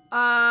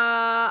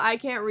 I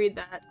can't read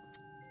that.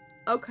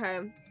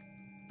 Okay.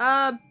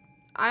 I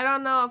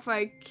don't know if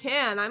I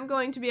can. I don't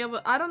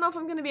know if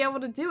I'm going to be able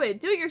to do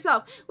it. Do it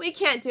yourself. We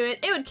can't do it.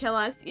 It would kill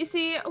us. You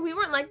see, we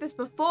weren't like this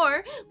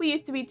before. We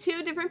used to be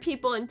two different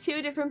people in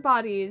two different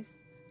bodies.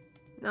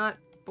 Not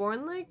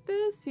born like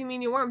this? You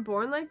mean you weren't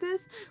born like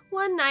this?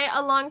 One night,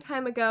 a long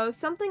time ago,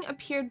 something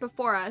appeared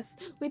before us.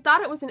 We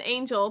thought it was an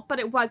angel, but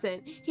it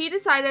wasn't. He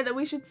decided that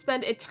we should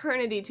spend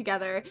eternity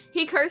together.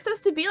 He cursed us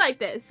to be like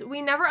this.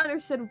 We never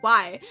understood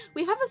why.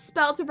 We have a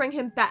spell to bring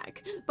him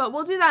back, but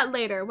we'll do that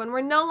later when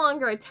we're no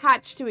longer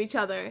attached to each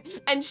other,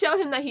 and show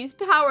him that he's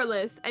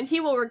powerless, and he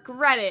will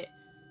regret it.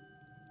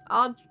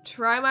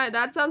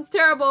 That sounds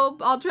terrible.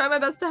 I'll try my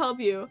best to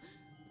help you.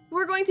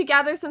 We're going to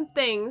gather some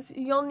things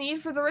you'll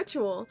need for the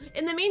ritual.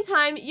 In the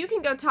meantime, you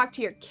can go talk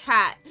to your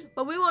cat,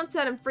 but we won't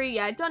set him free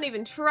yet. Don't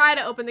even try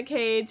to open the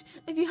cage.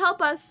 If you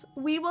help us,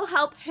 we will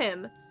help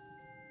him.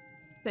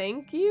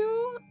 Thank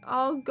you.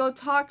 I'll go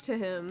talk to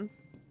him.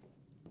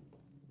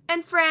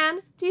 And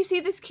Fran, do you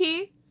see this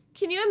key?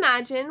 Can you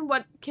imagine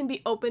what can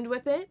be opened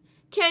with it?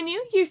 Can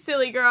you? You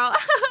silly girl.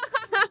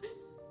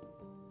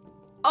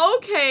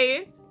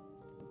 Okay.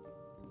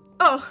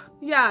 Oh,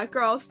 yeah,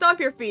 girl, stomp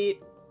your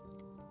feet.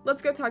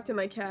 Let's go talk to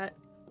my cat.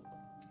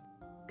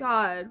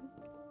 God.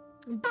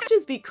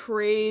 Bitches be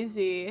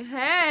crazy.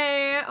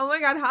 Hey! Oh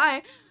my god,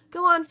 hi.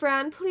 Go on,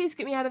 Fran. Please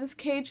get me out of this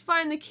cage.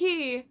 Find the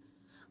key.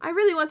 I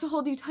really want to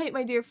hold you tight,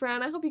 my dear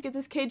Fran. I hope you get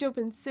this cage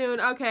open soon.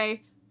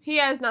 Okay. He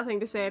has nothing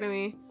to say to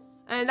me.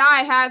 And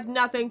I have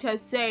nothing to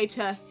say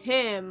to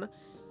him.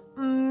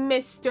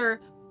 Mr.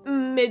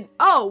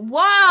 Oh,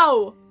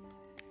 whoa!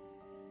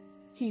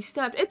 He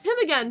stepped. It's him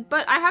again,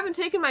 but I haven't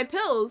taken my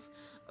pills.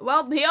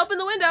 Well, he opened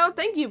the window.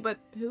 Thank you, but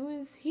who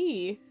is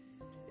he?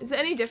 Is it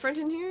any different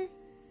in here?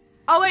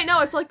 Oh, wait, no,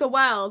 it's like the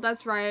well.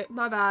 That's right.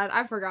 My bad.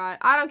 I forgot.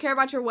 I don't care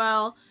about your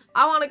well.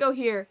 I want to go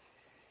here.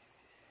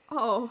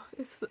 Oh,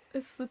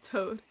 it's the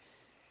toad.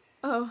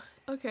 Oh,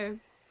 okay.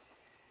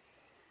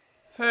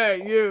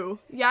 Hey, you.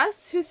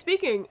 Yes? Who's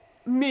speaking?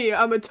 Me,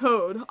 I'm a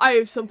toad. I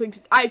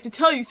have to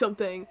tell you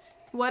something.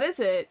 What is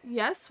it?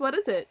 Yes, what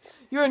is it?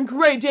 You're in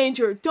great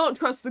danger. Don't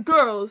trust the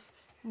girls.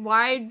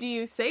 Why do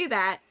you say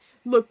that?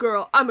 Look,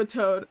 girl, I'm a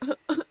toad.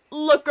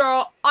 Look,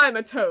 girl, I'm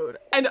a toad.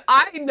 And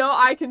I know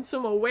I can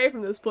swim away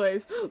from this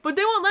place, but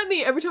they won't let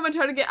me. Every time I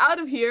try to get out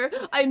of here,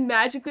 I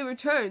magically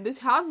return. This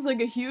house is like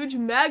a huge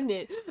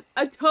magnet.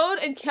 A toad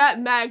and cat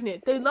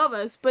magnet. They love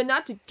us, but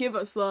not to give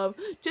us love,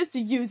 just to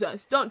use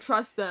us. Don't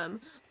trust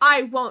them.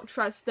 I won't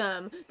trust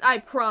them. I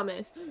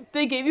promise.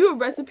 They gave you a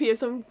recipe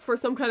for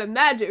some kind of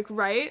magic,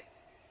 right?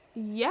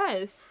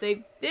 Yes,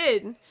 they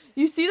did.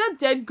 You see that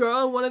dead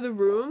girl in one of the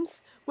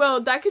rooms? Well,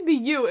 that could be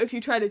you if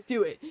you try to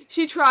do it.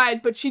 She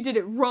tried, but she did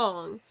it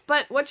wrong.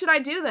 But what should I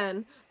do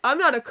then? I'm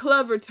not a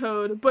clever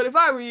toad, but if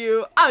I were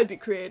you, I'd be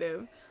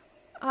creative.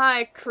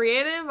 Hi,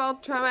 creative? I'll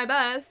try my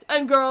best.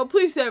 And girl,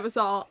 please save us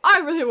all. I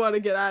really want to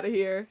get out of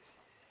here.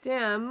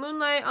 Damn,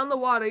 moonlight on the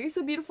water. You're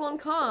so beautiful and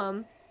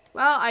calm.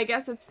 Well, I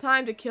guess it's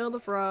time to kill the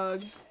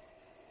frog.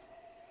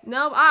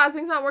 Nope.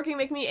 Things not working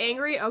make me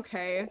angry?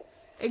 Okay.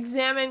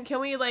 Examine. Can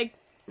we, like,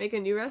 make a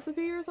new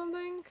recipe or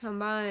something?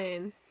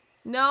 Combine.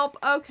 Nope.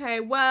 Okay,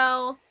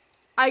 well,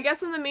 I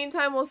guess in the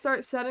meantime we'll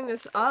start setting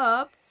this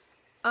up.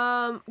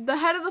 The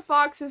head of the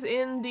fox is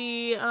in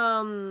the,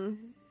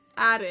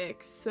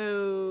 attic,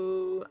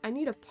 so I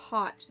need a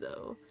pot,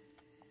 though.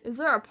 Is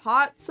there a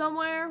pot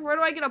somewhere? Where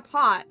do I get a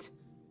pot?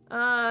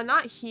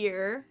 Not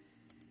here.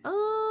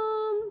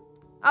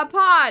 A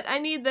pot! I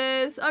need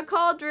this. A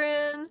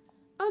cauldron!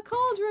 A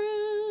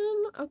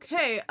cauldron!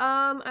 Okay,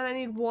 and I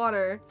need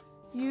water.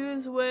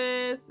 Use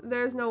with...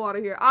 There's no water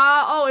here.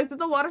 Oh, is it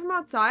the water from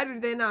outside, or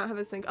do they not have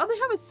a sink? Oh, they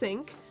have a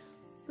sink.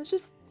 Let's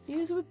just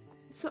use it with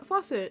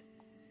faucet.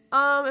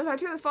 If I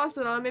turn the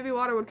faucet on, maybe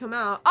water would come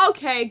out.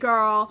 Okay,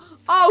 girl.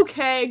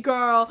 Okay,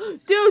 girl.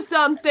 Do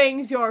some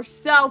things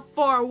yourself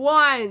for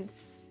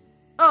once.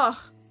 Ugh.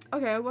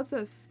 Okay, what's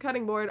this?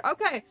 Cutting board.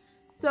 Okay.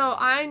 So,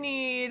 I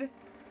need...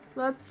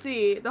 Let's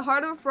see. The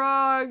heart of a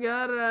frog.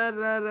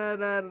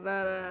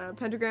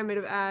 Pentagram made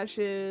of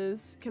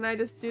ashes. Can I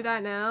just do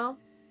that now?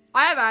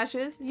 I have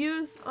ashes.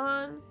 Use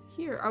on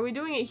here. Are we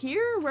doing it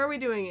here? Where are we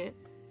doing it?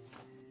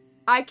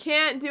 I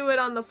can't do it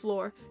on the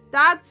floor.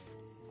 That's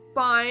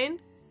fine.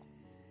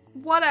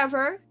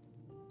 Whatever.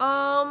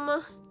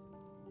 I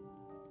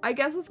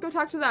guess let's go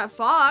talk to that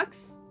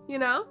fox. You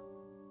know?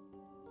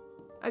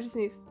 I just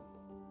sneezed.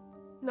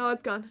 No,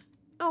 it's gone.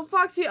 Oh,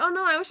 Foxy. Oh,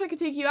 no. I wish I could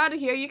take you out of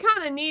here. You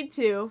kind of need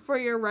to for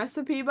your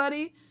recipe,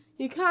 buddy.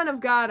 You kind of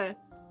gotta.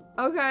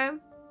 Okay.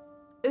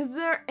 Is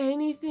there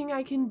anything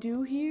I can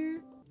do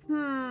here?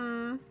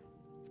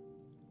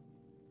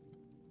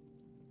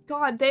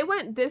 God, they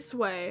went this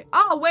way.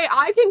 Oh, wait,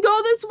 I can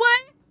go this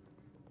way?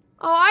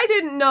 Oh, I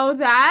didn't know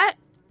that.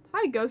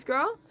 Hi, ghost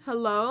girl.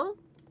 Hello?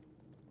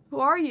 Who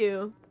are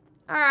you?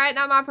 Alright,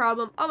 not my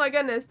problem. Oh my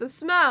goodness, the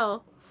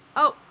smell.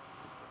 Oh.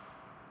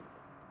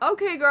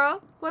 Okay,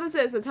 girl. What is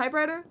this, a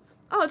typewriter?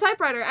 Oh, a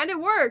typewriter, and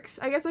it works.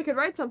 I guess I could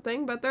write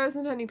something, but there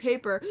isn't any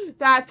paper.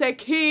 That's a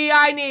key.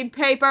 I need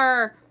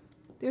paper.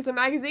 There's some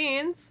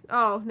magazines.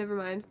 Oh, never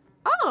mind.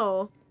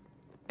 Oh.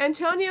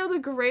 Antonio the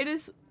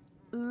Greatest,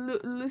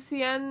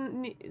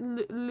 Luciano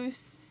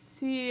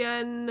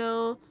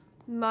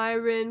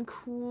Myron,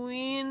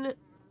 Queen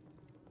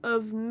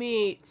of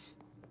Meat.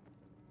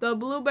 The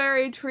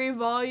Blueberry Tree,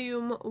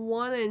 Volume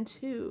 1 and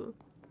 2.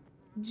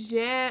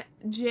 Jants.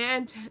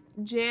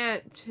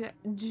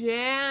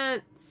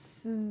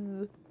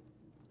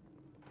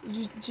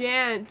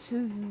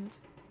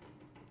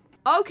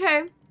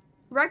 Okay.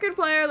 Record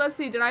player, let's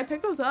see. Did I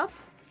pick those up?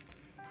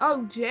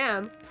 Oh,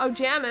 jam. Oh,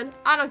 jammin'.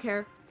 I don't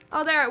care.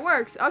 Oh, there, it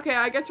works. Okay,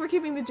 I guess we're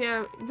keeping the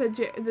jam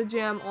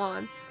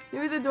on.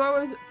 Maybe the door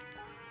was...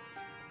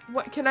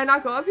 What, can I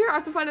not go up here? I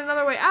have to find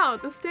another way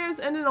out. The stairs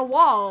end in a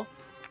wall.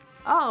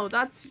 Oh,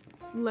 that's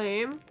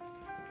lame.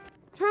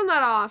 Turn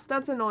that off.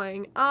 That's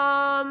annoying.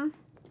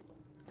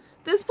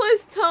 This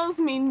place tells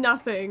me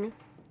nothing.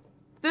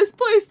 This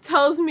place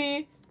tells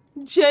me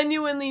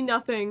genuinely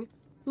nothing.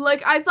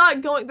 Like, I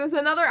thought there's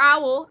another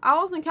owl.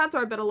 Owls and cats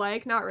are a bit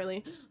alike. Not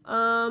really.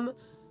 Well,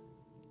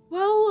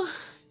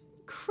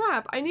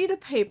 crap. I need a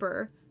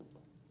paper.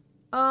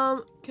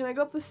 Can I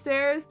go up the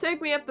stairs?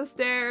 Take me up the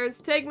stairs.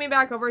 Take me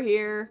back over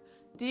here.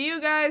 Do you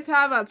guys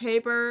have a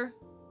paper?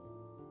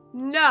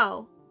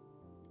 No.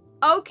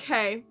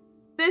 Okay.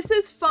 This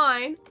is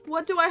fine.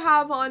 What do I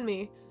have on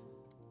me?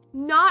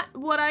 Not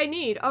what I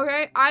need,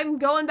 okay? I'm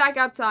going back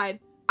outside.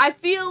 I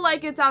feel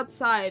like it's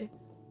outside.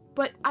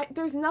 But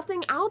there's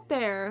nothing out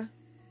there.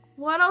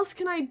 What else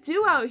can I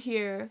do out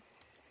here?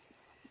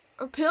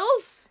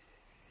 Pills?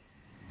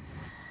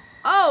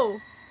 Oh,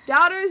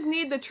 doubters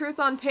need the truth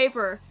on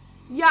paper.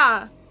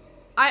 Yeah.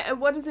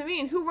 What does it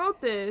mean? Who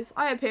wrote this?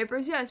 I have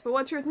papers, yes, but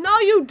what truth? No,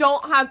 you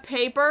don't have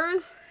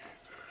papers.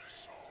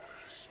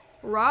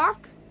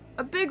 Rock?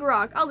 A big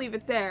rock. I'll leave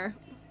it there.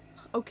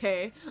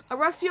 Okay. A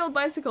rusty old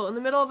bicycle in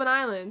the middle of an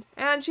island.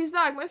 And she's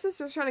back. My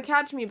sister's trying to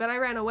catch me, but I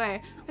ran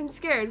away. I'm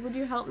scared. Would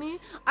you help me?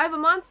 I have a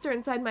monster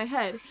inside my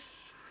head.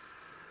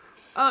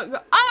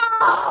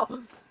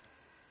 Oh!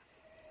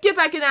 Get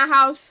back in that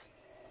house.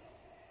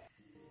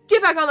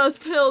 Get back on those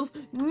pills.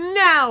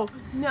 Now.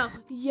 No.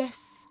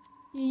 Yes.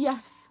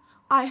 Yes.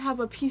 I have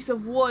a piece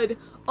of wood.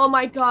 Oh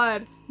my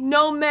god.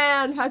 No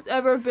man has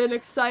ever been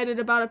excited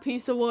about a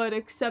piece of wood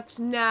except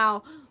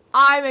now.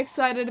 I'm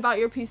excited about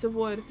your piece of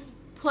wood.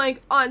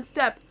 Plank on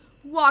step.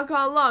 Walk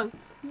on long.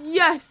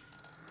 Yes.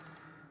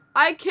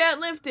 I can't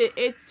lift it.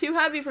 It's too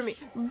heavy for me.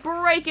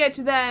 Break it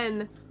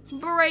then.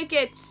 Break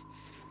it.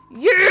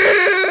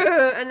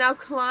 Yeah! And now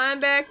climb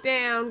back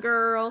down,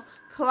 girl.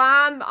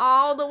 Climb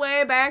all the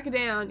way back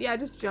down. Yeah,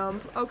 just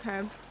jump.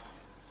 Okay.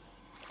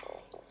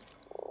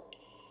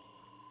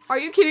 Are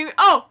you kidding me?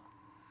 Oh!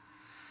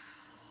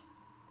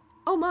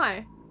 Oh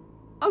my.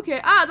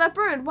 Okay. Ah, that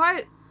burned.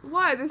 Why?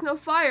 There's no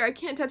fire. I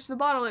can't touch the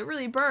bottle. It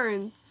really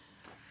burns.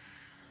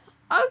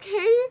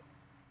 Okay.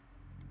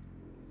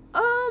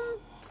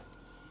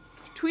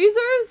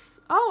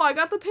 Tweezers? Oh, I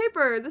got the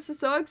paper. This is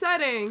so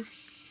exciting.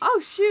 Oh,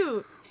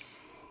 shoot.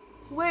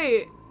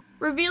 Wait.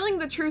 Revealing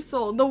the true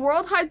soul. The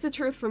world hides the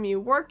truth from you.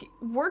 Work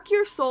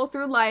your soul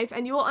through life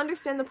and you will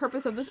understand the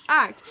purpose of this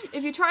act.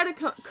 If you try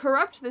to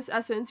corrupt this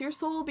essence, your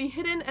soul will be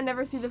hidden and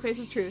never see the face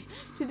of truth.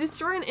 To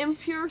destroy an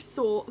impure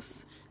soul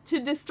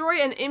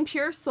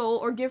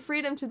or give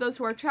freedom to those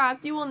who are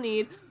trapped, you will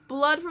need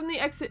blood from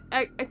the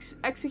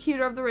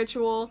executor of the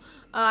ritual.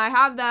 I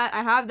have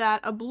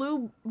that. A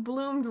bloomed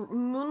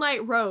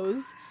moonlight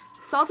rose.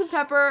 Salt and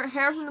pepper,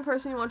 hair from the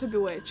person you want to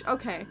bewitch.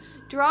 Okay.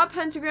 Draw a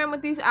pentagram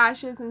with these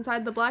ashes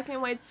inside the black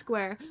and white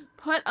square.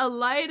 Put a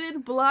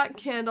lighted black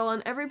candle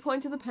on every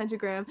point of the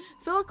pentagram.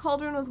 Fill a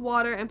cauldron with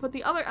water and put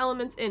the other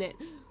elements in it.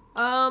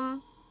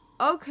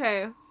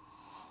 Okay.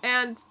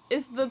 And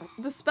is the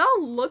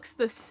spell looks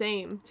the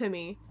same to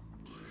me.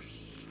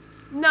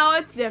 No,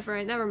 it's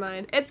different. Never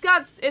mind. It's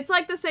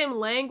like the same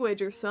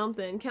language or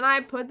something. Can I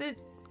put it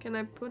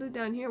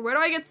down here? Where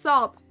do I get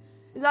salt?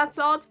 Is that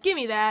salt? Give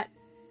me that.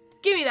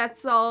 Give me that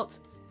salt.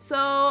 So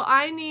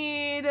I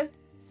need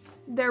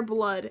their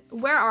blood.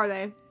 Where are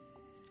they?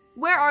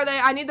 Where are they?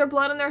 I need their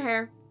blood and their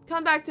hair.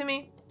 Come back to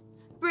me.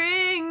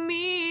 Bring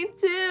me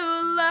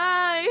to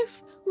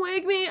life.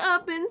 Wake me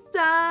up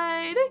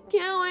inside.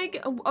 Can't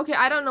wake. Okay,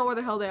 I don't know where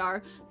the hell they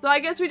are. So I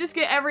guess we just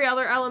get every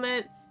other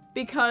element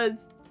because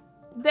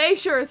they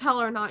sure as hell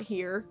are not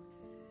here.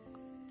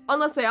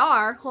 Unless they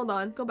are. Hold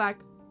on. Go back.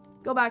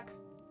 Go back.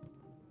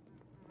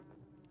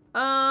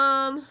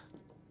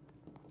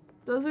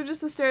 Those are just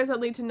the stairs that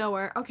lead to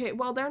nowhere. Okay,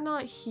 well, they're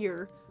not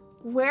here.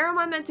 Where am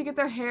I meant to get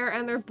their hair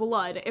and their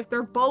blood if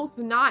they're both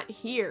not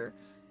here?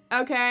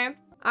 Okay,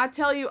 I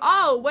tell you.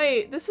 Oh,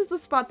 wait, this is the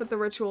spot that the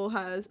ritual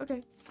has.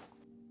 Okay.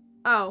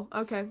 Oh,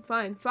 okay,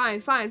 fine.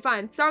 Start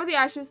with the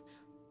ashes.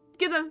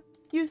 Get them.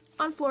 Use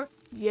on floor.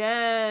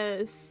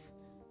 Yes.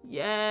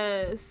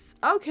 Yes.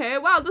 Okay,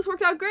 wow, this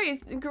worked out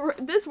great.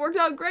 This worked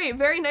out great.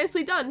 Very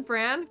nicely done,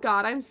 Fran.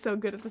 God, I'm so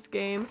good at this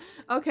game.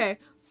 Okay,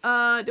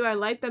 do I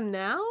light them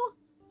now?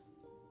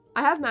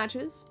 I have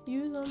matches.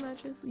 Use on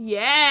matches.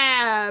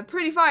 Yeah!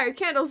 Pretty fire.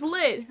 Candles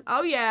lit.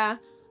 Oh, yeah.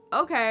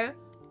 Okay.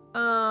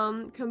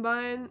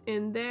 Combine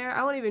in there.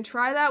 I won't even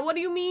try that. What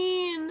do you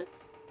mean?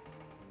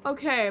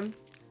 Okay.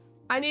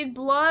 I need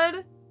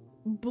blood,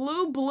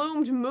 blue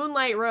bloomed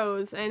moonlight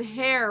rose, and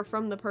hair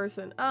from the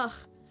person. Ugh.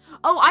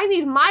 Oh, I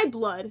need my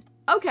blood.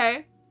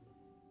 Okay.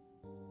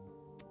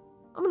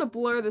 I'm gonna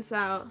blur this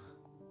out.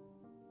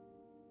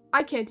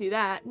 I can't do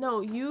that.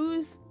 No,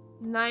 use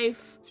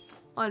knife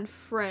on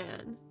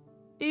Fran.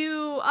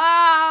 Ew,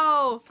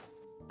 ow!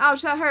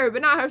 Ouch, that hurt,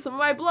 but now I have some of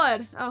my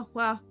blood. Oh,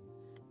 wow.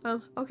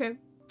 Oh, okay.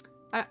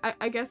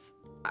 I guess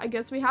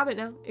we have it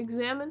now.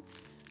 Examine.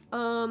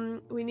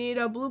 We need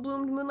a blue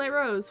bloomed moonlight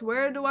rose.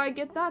 Where do I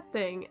get that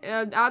thing?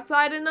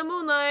 Outside in the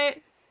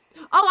moonlight.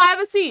 Oh, I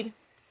have a seed.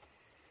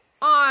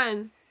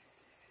 On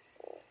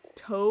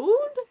toad?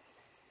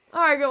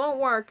 Alright, it won't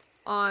work.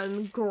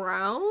 On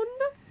ground?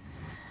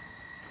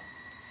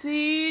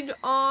 Seed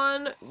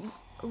on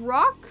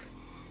rock?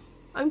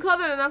 I'm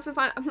clever enough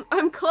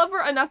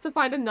to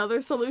find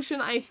another solution,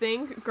 I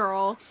think,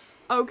 girl.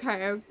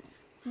 Okay.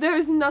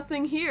 There's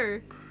nothing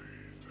here.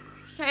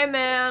 Hey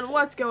man,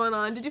 what's going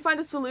on? Did you find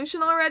a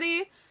solution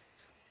already?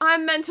 I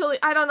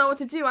don't know what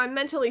to do. I'm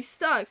mentally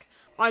stuck.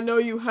 I know,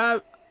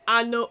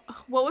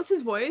 what was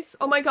his voice?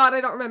 Oh my god,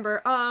 I don't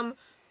remember. I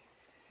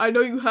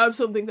know you have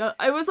something that,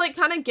 it was like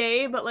kind of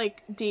gay, but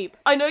like deep.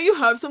 I know you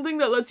have something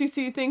that lets you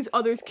see things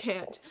others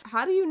can't.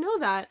 How do you know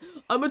that?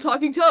 I'm a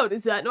talking toad,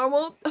 is that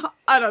normal?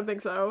 I don't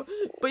think so.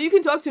 But you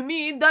can talk to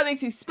me, that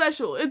makes you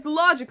special. It's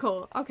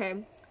logical.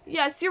 Okay.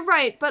 Yes, you're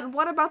right, but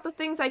what about the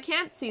things I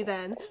can't see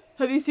then?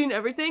 Have you seen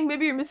everything?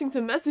 Maybe you're missing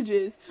some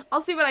messages.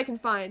 I'll see what I can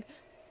find.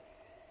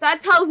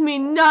 That tells me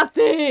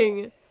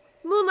nothing!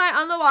 Moonlight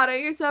on the water,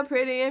 you're so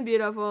pretty and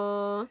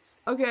beautiful.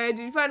 Okay, did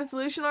you find a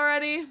solution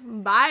already?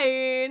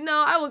 Bye!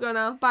 No, I will go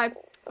now. Bye.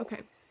 Okay.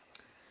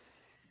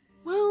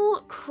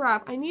 Well,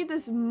 crap. I need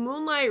this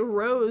Moonlight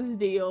Rose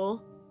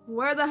deal.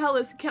 Where the hell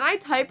is... Can I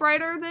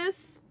typewriter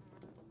this?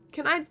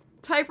 Can I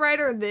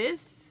typewriter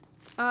this?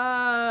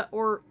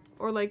 Or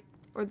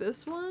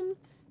this one?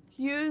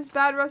 Use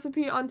bad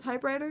recipe on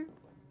typewriter?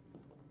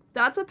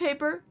 That's a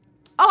paper.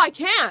 Oh, I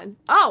can!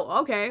 Oh,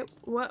 okay.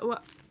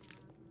 What?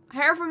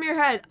 Hair from your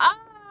head.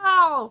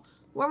 Oh!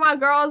 Where my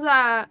girls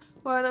at?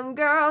 Where them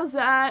girls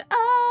at?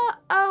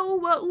 Oh,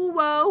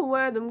 whoa,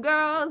 where them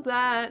girls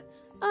at?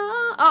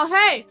 Oh,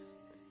 hey!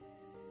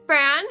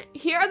 Fran,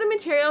 here are the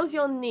materials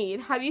you'll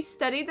need. Have you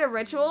studied the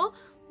ritual?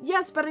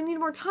 Yes, but I need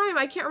more time.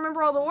 I can't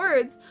remember all the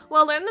words.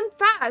 Well, learn them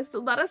fast.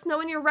 Let us know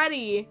when you're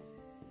ready.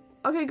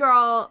 Okay,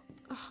 girl.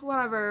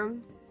 Whatever.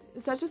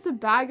 Is that just a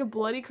bag of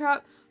bloody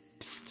crap?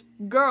 Psst,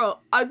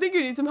 girl. I think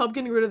you need some help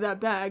getting rid of that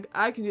bag.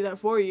 I can do that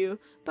for you.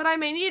 But I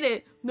may need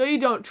it. No, you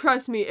don't.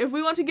 Trust me. If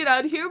we want to get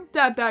out of here,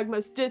 that bag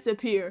must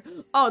disappear.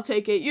 I'll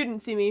take it. You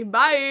didn't see me.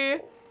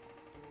 Bye.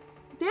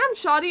 Damn,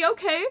 shoddy.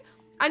 Okay.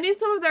 I need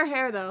some of their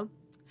hair, though.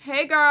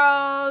 Hey,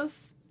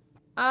 girls.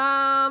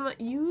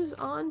 Use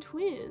on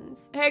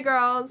twins. Hey,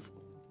 girls.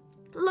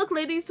 Look,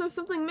 ladies, there's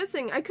something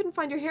missing. I couldn't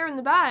find your hair in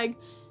the bag.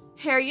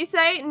 Hair, you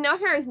say? No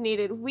hair is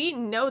needed. We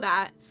know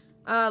that.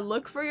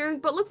 Look for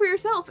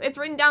yourself. It's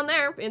written down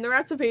there in the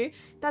recipe.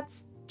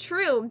 That's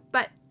true,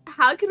 but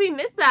how could we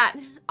miss that?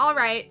 All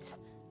right.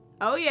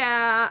 Oh,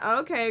 yeah.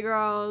 Okay,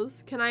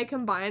 girls. Can I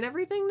combine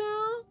everything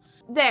now?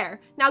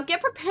 There. Now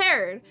get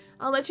prepared.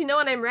 I'll let you know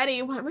when I'm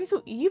ready. Why am I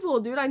so evil,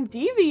 dude? I'm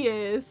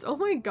devious. Oh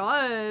my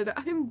god.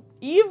 I'm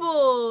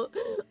evil.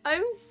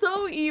 I'm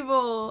so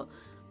evil.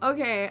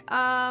 Okay,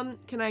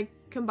 can I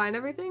combine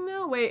everything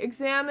now? Wait,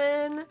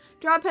 examine.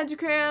 Draw a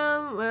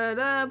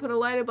pentagram. Put a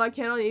lighted black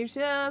candle in each.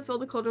 Fill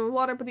the cauldron with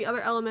water. Put the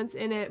other elements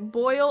in it.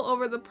 Boil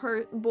over the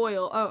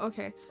boil. Oh,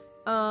 okay.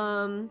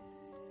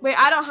 Wait,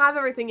 I don't have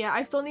everything yet.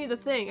 I still need the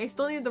thing. I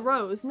still need the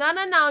rose. No,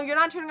 no, no. You're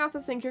not turning off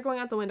the sink. You're going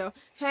out the window.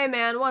 Hey,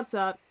 man. What's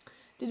up?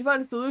 Did you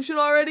find a solution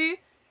already?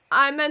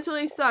 I'm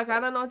mentally stuck. I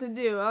don't know what to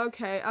do.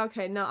 Okay,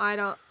 okay. No, I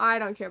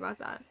don't care about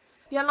that.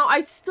 Yeah, no,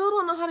 I still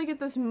don't know how to get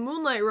this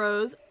moonlight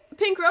rose.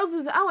 Pink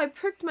roses. Ow, I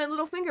pricked my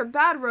little finger.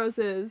 Bad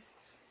roses.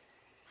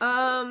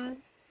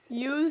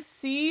 Use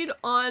seed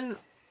on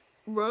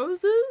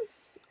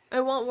roses?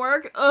 It won't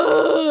work?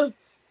 Ugh!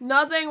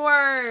 Nothing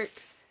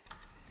works.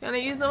 Can I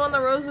use them on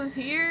the roses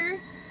here?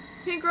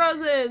 Pink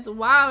roses.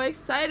 Wow,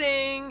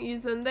 exciting.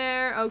 Use them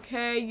there.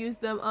 Okay, use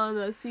them on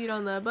the seat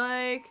on the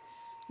bike.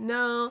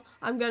 No,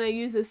 I'm gonna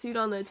use the seat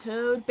on the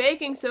toad.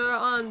 Baking soda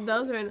on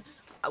those are in...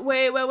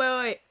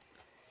 Wait.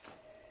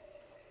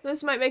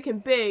 This might make him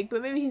big,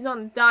 but maybe he's on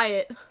a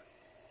diet.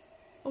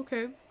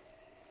 Okay.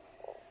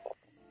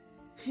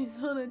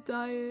 He's on a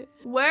diet.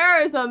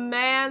 Where is a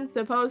man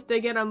supposed to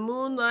get a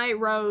moonlight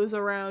rose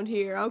around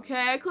here?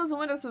 Okay, I close the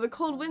window so the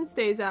cold wind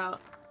stays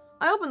out.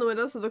 I open the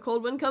window so the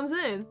cold wind comes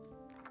in.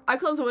 I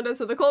close the window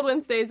so the cold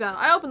wind stays out.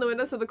 I open the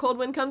window so the cold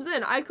wind comes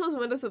in. I close the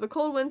window so the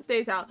cold wind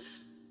stays out.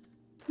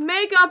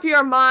 Make up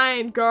your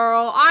mind,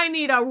 girl. I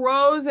need a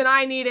rose and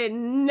I need it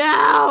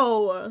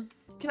now.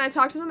 Can I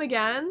talk to them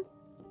again?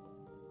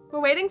 We're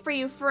waiting for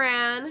you,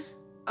 Fran.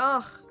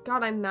 Ugh,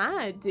 God, I'm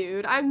mad,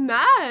 dude. I'm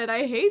mad.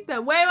 I hate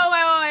them. Wait.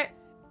 Oh,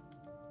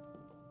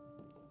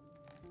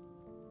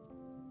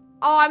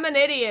 I'm an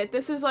idiot.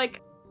 This is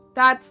like,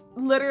 that's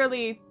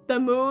literally the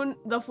moon,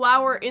 the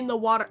flower in the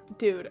water.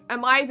 Dude,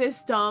 am I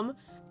this dumb?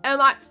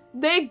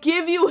 They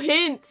give you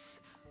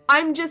hints. I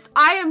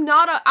am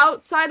not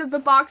outside of the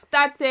box.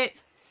 That's it.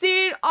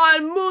 Seed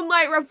on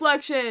moonlight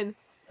reflection.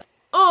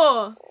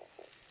 Ugh.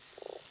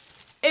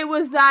 It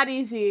was that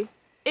easy.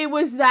 It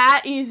was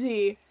that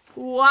easy.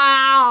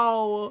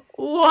 Wow.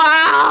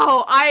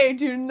 Wow. I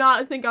do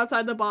not think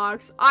outside the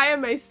box. I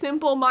am a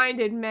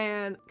simple-minded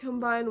man.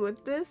 Combined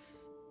with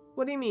this?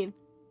 What do you mean?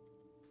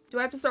 Do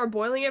I have to start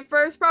boiling it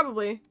first?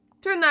 Probably.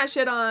 Turn that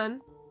shit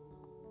on.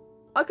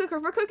 A cooker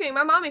for cooking.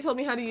 My mommy told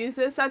me how to use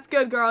this. That's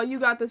good, girl. You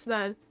got this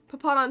then. Put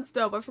pot on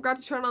stove. I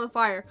forgot to turn on the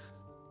fire.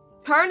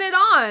 Turn it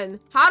on.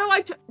 How do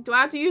I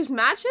have to use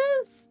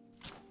matches?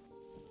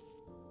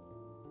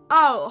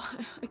 Oh,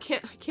 I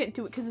can't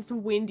do it because it's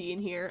windy in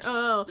here.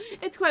 Oh,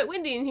 it's quite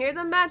windy in here.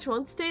 The match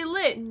won't stay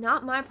lit.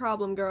 Not my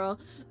problem, girl.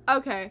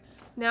 Okay,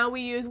 now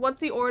we use,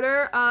 what's the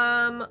order?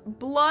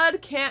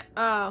 Blood,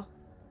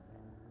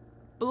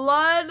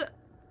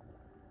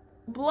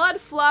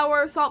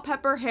 flour, salt,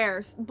 pepper,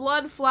 hair.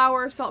 Blood,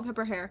 flour, salt,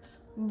 pepper, hair.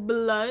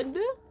 Blood,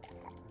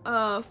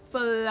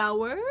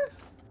 flour,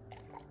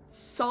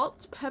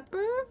 salt,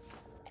 pepper,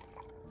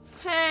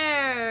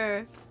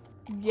 hair.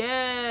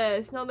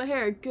 Yes, now the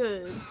hair,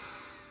 good.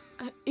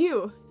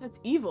 Ew,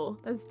 that's evil.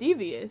 That's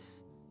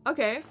devious.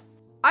 Okay.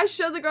 I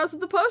showed the girls that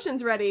the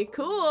potion's ready.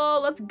 Cool,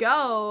 let's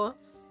go.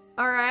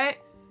 Alright.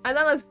 And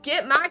then let's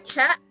get my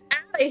cat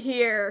out of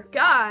here.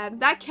 God,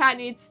 that cat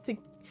needs to...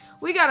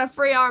 We gotta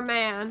free our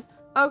man.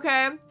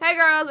 Okay. Hey,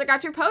 girls, I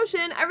got your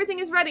potion. Everything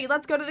is ready.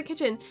 Let's go to the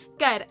kitchen.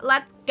 Good.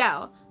 Let's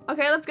go.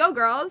 Okay, let's go,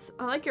 girls.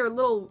 I like your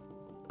little,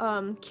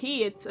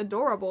 key. It's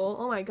adorable.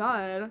 Oh, my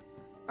God.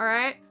 All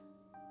right.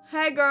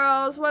 Hey,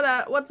 girls. What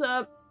up? What's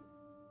up?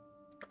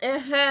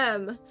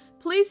 Ahem.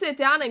 Please sit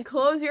down and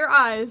close your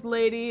eyes,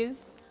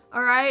 ladies.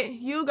 All right?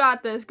 You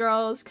got this,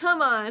 girls.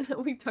 Come on.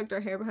 We tucked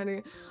our hair behind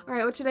her. All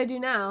right, what should I do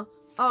now?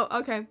 Oh,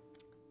 okay.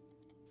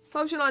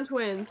 Potion on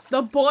twins.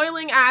 The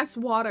boiling ass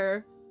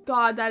water.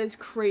 God, that is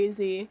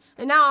crazy.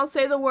 And now I'll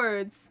say the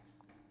words.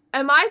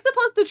 Am I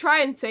supposed to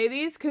try and say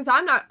these? Because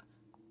I'm not...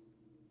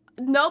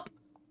 Nope.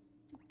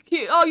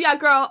 Oh, yeah,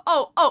 girl.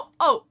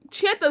 Oh.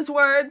 Chant those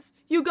words.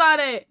 You got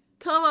it.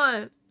 Come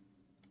on.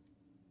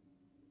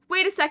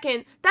 Wait a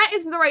second. That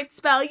isn't the right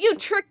spell. You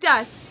tricked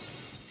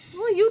us.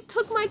 Well, you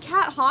took my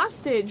cat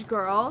hostage,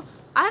 girl.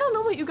 I don't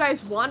know what you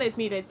guys wanted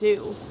me to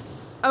do.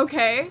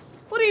 Okay.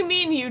 What do you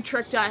mean you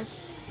tricked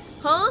us?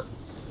 Huh?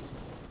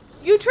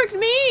 You tricked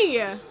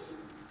me.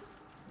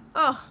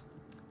 Ugh.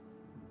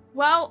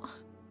 Well,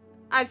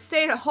 I've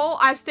stayed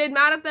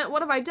mad at them.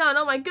 What have I done?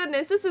 Oh my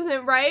goodness, this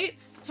isn't right.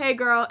 Hey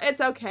girl,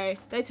 it's okay.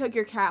 They took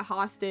your cat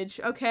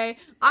hostage, okay?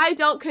 I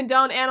don't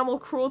condone animal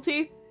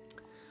cruelty.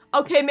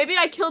 Okay, maybe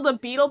I killed a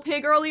beetle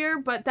pig earlier,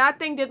 but that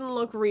thing didn't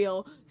look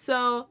real.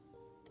 So,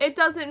 it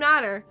doesn't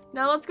matter.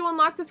 Now let's go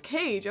unlock this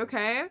cage,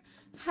 okay?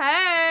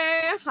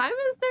 Hey! Hi,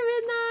 Mr.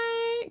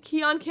 Midnight!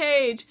 Key on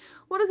cage.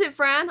 What is it,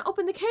 Fran?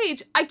 Open the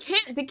cage. I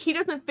can't. The key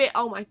doesn't fit.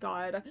 Oh my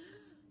God.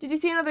 Did you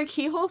see another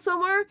keyhole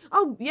somewhere?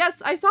 Oh,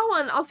 yes, I saw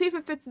one. I'll see if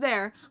it fits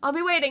there. I'll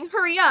be waiting.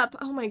 Hurry up.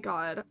 Oh my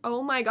God.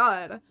 Oh my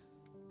God.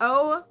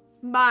 Oh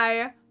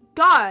my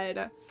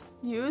God.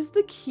 Use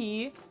the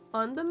key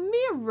on the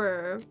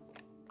mirror.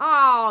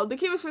 Oh, the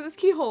key was for this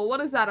keyhole. What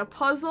is that, a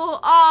puzzle?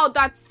 Oh,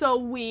 that's so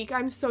weak.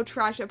 I'm so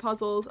trash at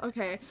puzzles.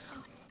 Okay.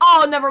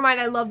 Oh, never mind.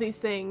 I love these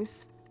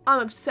things.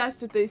 I'm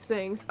obsessed with these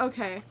things.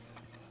 Okay.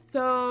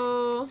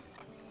 So...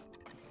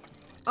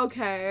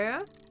 Okay.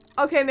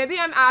 Okay, maybe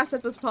I'm ass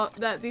at these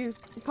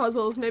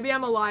puzzles. Maybe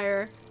I'm a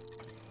liar.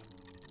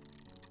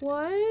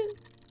 What?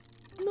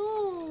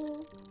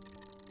 No.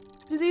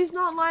 Do these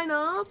not line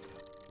up?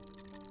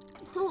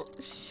 Oh,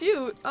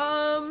 shoot.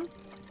 Are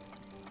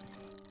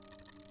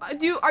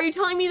you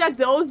telling me that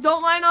those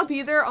don't line up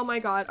either? Oh my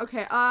God.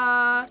 Okay,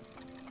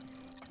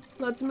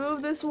 let's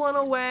move this one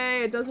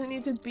away. It doesn't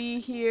need to be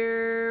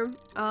here.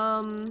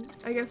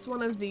 I guess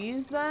one of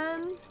these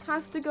then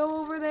has to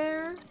go over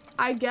there.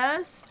 I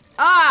guess.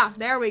 Ah,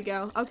 there we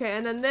go. Okay,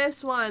 and then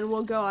this one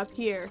will go up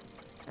here.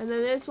 And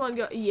then this one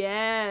go,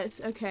 yes.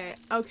 Okay,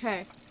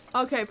 okay.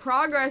 Okay,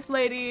 progress,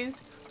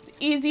 ladies. The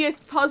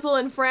easiest puzzle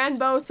in Fran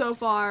Bow so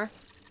far.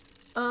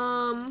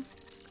 I'm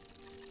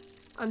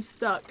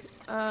stuck.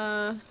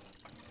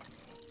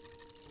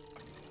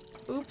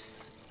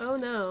 Oops. Oh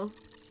no.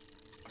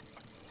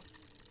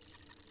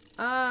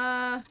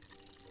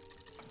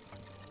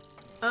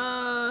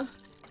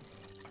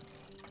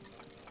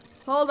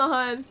 Hold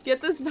on. Get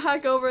this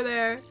back over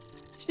there.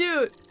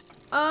 Shoot.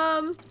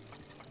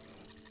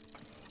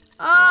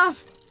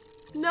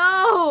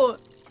 No!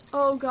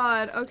 Oh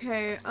God,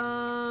 okay,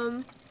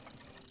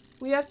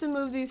 we have to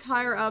move these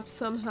higher up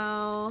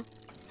somehow.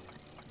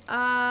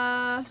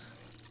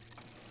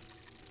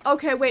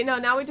 Okay, wait, no,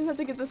 now we just have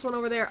to get this one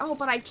over there. Oh,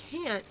 but I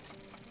can't,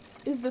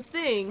 is the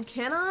thing.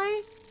 Can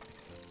I?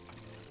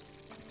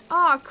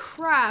 Oh,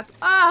 crap.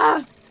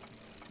 Ah!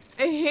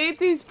 I hate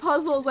these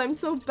puzzles. I'm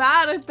so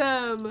bad at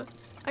them.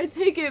 I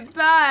take it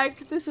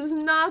back. This is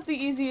not the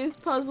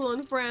easiest puzzle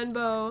in Fran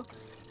Bow.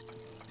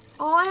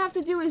 All I have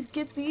to do is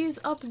get these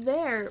up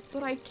there,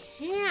 but I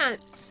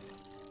can't.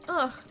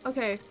 Ugh,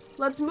 okay.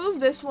 Let's move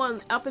this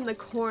one up in the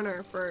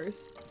corner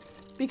first,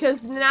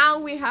 because now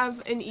we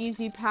have an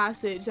easy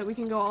passage that we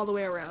can go all the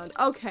way around.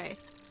 Okay.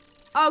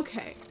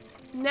 Okay.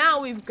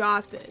 Now we've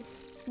got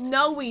this.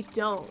 No, we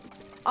don't.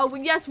 Oh,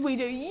 yes, we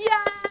do.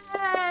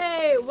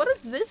 Yay! What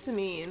does this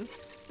mean?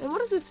 And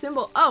what is this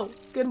symbol? Oh,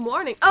 good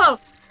morning. Oh!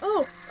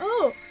 Oh!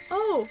 Oh!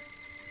 Oh!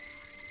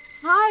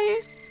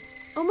 Hi!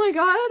 Oh my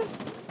God!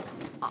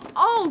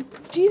 Oh,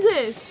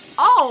 Jesus!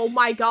 Oh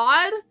my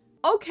God!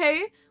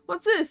 Okay,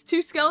 what's this?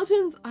 2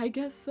 skeletons? I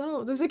guess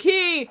so. There's a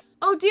key!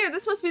 Oh dear,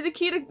 this must be the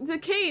key to the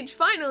cage,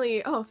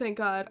 finally! Oh, thank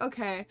God.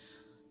 Okay.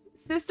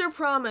 Sister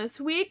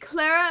promise. We,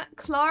 Clara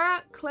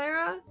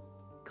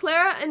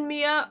and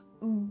Mia,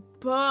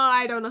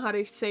 I don't know how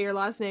to say your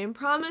last name,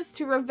 promise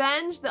to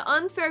revenge the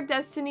unfair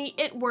destiny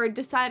Itward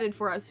decided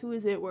for us. Who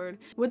is Itward?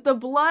 With the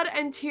blood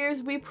and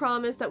tears, we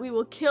promise that we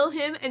will kill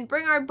him and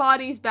bring our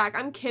bodies back.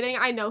 I'm kidding.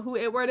 I know who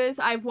Itward is.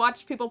 I've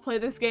watched people play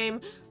this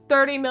game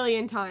 30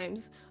 million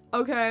times.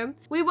 Okay?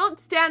 We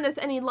won't stand this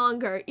any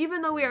longer.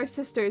 Even though we are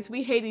sisters,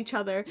 we hate each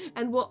other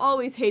and will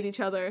always hate each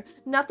other.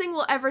 Nothing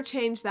will ever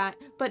change that.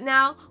 But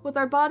now, with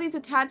our bodies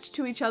attached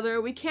to each other,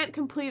 we can't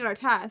complete our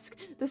task.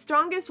 The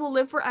strongest will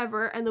live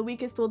forever and the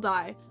weakest will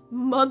die.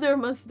 Mother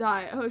must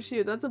die. Oh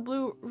shoot, that's a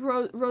blue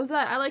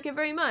rosette. I like it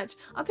very much.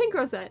 A pink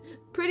rosette.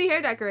 Pretty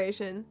hair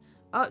decoration.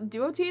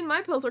 Duotine?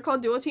 My pills are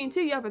called Duotine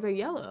too. Yeah, but they're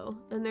yellow.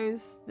 And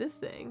there's this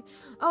thing.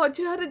 Oh, a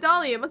two-headed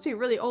dolly. It must be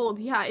really old.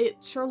 Yeah, it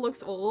sure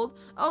looks old.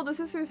 Oh, the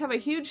sisters have a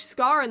huge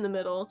scar in the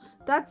middle.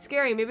 That's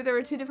scary. Maybe there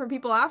were two different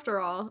people after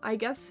all. I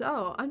guess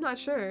so. I'm not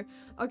sure.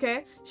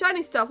 Okay.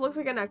 Shiny stuff. Looks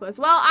like a necklace.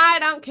 Well, I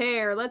don't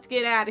care. Let's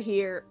get out of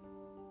here.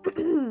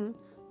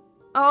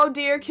 Oh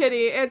dear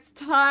kitty, it's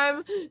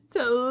time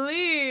to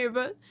leave.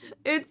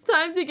 It's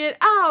time to get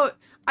out.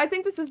 I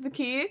think this is the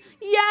key.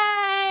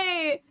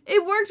 Yay!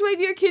 It worked, my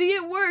dear kitty,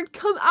 it worked.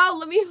 Come out,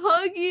 let me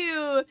hug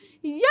you.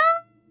 Yeah!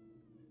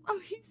 Oh,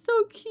 he's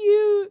so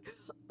cute.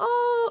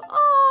 Oh.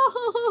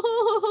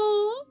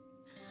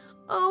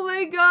 Oh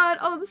my god.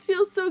 Oh, this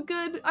feels so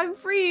good. I'm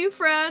free,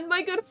 Fran,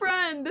 my good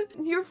friend.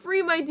 You're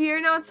free, my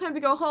dear. Now it's time to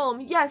go home.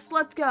 Yes,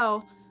 let's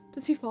go.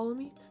 Does he follow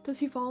me? Does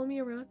he follow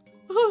me around?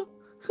 Oh.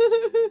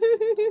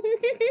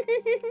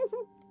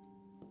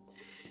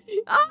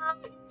 Oh,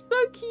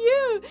 so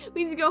cute.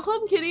 We need to go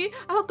home, kitty.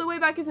 I hope the way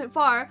back isn't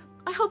far.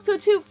 I hope so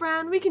too,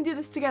 Fran. We can do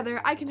this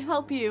together. I can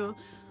help you.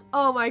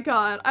 Oh my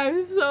god,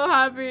 I'm so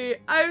happy.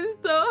 I'm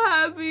so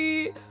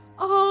happy.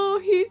 Oh,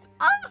 he's...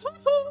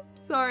 Oh,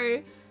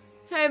 sorry.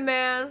 Hey,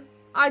 man.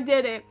 I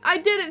did it. I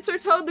did it, Sir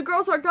Toad. The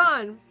girls are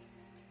gone.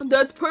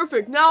 That's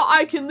perfect. Now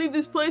I can leave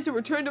this place and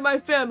return to my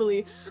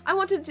family. I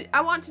want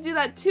to do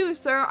that too,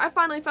 sir. I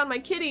finally found my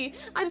kitty.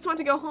 I just want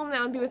to go home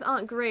now and be with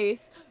Aunt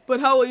Grace. But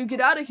how will you get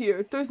out of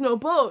here? There's no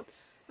boat.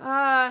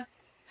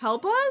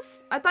 Help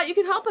us? I thought you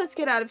could help us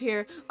get out of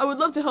here. I would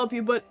love to help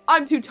you, but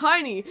I'm too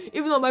tiny.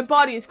 Even though my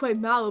body is quite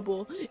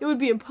malleable, it would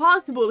be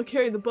impossible to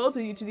carry the both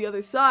of you to the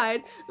other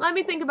side. Let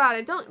me think about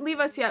it. Don't leave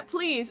us yet,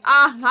 please.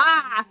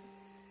 Aha!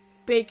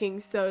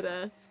 Baking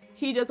soda.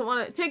 He doesn't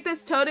want to take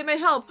this, Toad. It may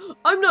help.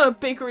 I'm not a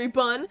bakery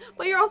bun,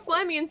 but you're all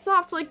slimy and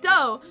soft like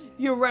dough.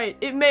 You're right.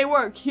 It may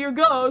work. Here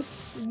goes.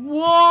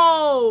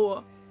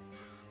 Whoa!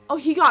 Oh,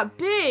 he got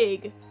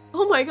big.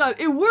 Oh my god,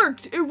 it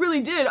worked. It really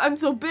did. I'm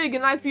so big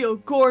and I feel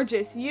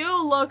gorgeous.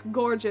 You look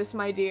gorgeous,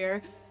 my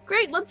dear.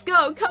 Great, let's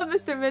go. Come,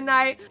 Mr.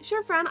 Midnight.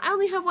 Sure, Fran. I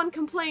only have one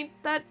complaint.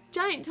 That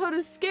giant toad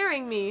is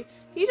scaring me.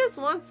 He just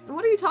wants...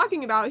 What are you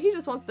talking about? He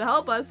just wants to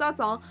help us. That's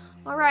all.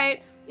 All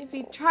right. If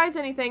he tries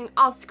anything,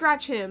 I'll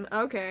scratch him.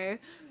 Okay.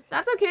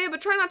 That's okay,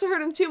 but try not to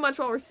hurt him too much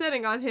while we're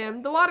sitting on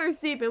him. The water is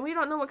deep, and we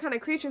don't know what kind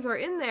of creatures are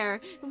in there.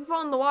 If we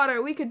fall in the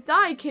water, we could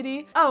die,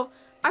 kitty. Oh,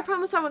 I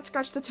promise I won't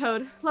scratch the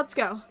toad. Let's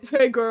go.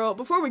 Hey, girl,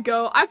 before we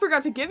go, I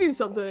forgot to give you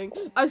something.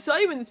 I saw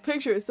you in this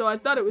picture, so I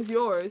thought it was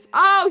yours.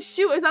 Oh,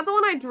 shoot, is that the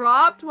one I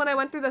dropped when I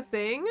went through the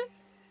thing?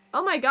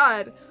 Oh my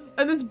god.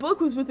 And this book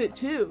was with it,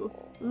 too.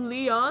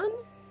 Leon?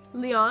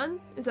 Leon?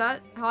 Is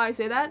that how I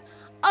say that?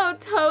 Oh,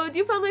 Toad,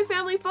 you found my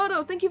family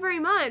photo. Thank you very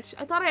much.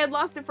 I thought I had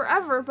lost it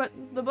forever, but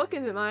the book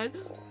isn't mine.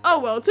 Oh,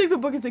 well, take the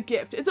book as a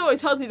gift. It's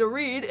always healthy to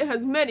read. It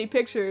has many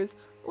pictures.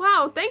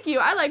 Wow, thank you.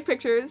 I like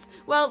pictures.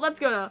 Well, let's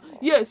go now.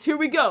 Yes, here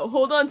we go.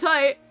 Hold on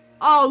tight.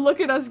 Oh, look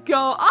at us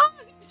go. Oh,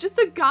 he's just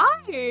a guy.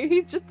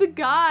 He's just a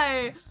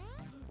guy.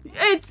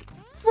 It's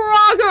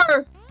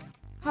Frogger.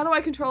 How do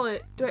I control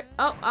it? Do I...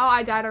 Oh,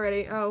 I died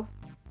already. Oh.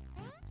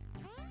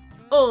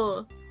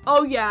 Oh,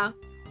 yeah.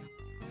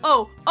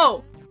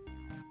 Oh.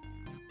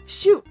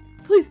 Shoot!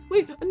 Please,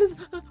 wait!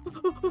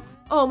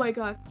 Oh my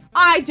god.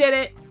 I did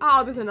it!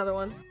 Oh, there's another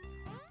one.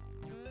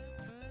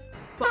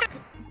 Fuck.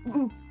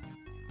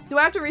 Do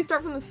I have to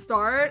restart from the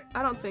start?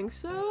 I don't think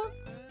so.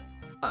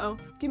 Uh-oh.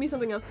 Give me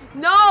something else.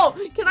 No!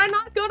 Can I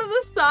not go to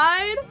the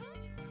side?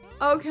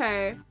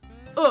 Okay.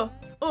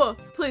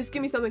 Please,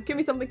 give me something. Give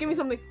me something. Give me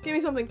something. Give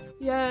me something.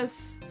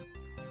 Yes.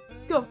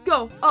 Go.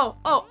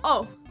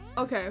 Oh.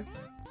 Okay.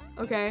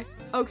 Okay.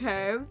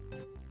 Okay.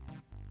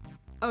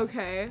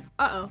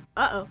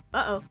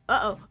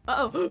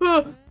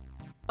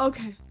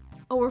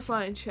 Oh, we're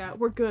fine, chat.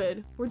 We're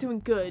good. We're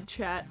doing good,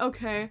 chat.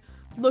 Okay.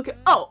 Look at...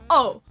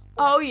 Oh,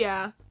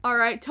 yeah.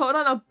 Alright, Toad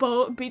on a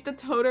boat. Beat the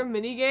Toader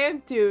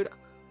minigame. Dude.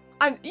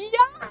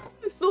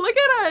 Yes! Look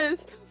at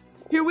us!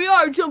 Here we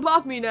are. Jump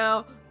off me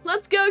now.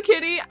 Let's go,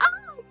 kitty.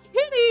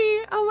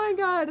 Kitty! Oh my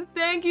god.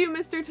 Thank you,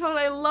 Mr. Toad.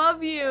 I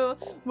love you.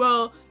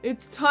 Well,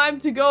 it's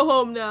time to go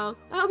home now.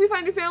 I hope you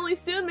find your family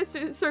soon,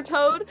 Sir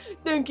Toad.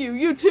 Thank you.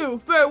 You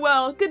too.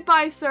 Farewell.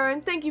 Goodbye, sir,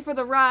 and thank you for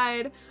the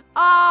ride.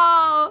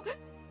 Oh!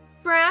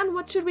 Fran,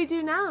 what should we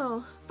do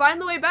now? Find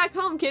the way back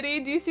home,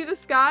 kitty. Do you see the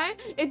sky?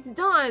 It's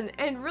dawn,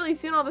 and really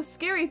soon all the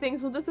scary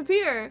things will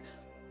disappear.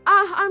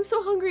 I'm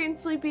so hungry and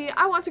sleepy.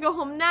 I want to go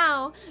home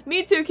now.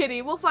 Me too,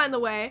 kitty. We'll find the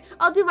way.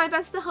 I'll do my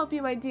best to help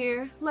you, my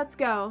dear. Let's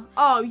go.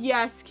 Oh,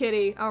 yes,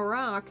 kitty. A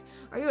rock.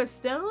 Are you a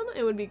stone?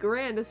 It would be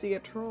grand to see a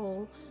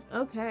troll.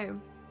 Okay.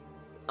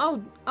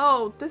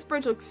 Oh, this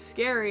bridge looks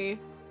scary.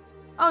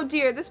 Oh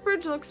dear, this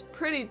bridge looks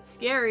pretty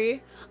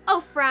scary.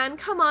 Oh, Fran,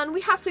 come on.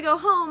 We have to go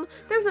home.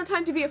 There's no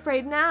time to be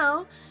afraid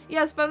now.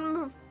 Yes, but I'm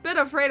a bit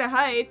afraid of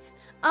heights.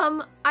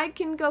 I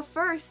can go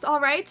first,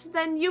 alright?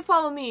 Then you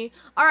follow me.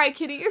 Alright,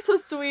 kitty, you're so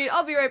sweet.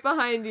 I'll be right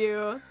behind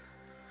you.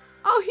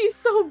 Oh, he's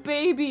so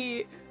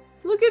baby.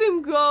 Look at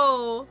him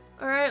go.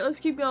 Alright, let's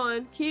keep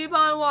going. Keep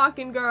on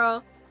walking,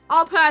 girl.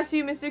 I'll pass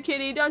you, Mr.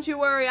 Kitty. Don't you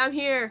worry, I'm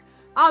here.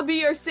 I'll be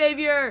your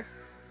savior.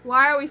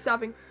 Why are we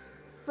stopping?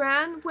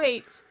 Fran,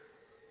 wait.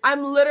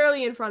 I'm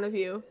literally in front of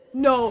you.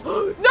 No.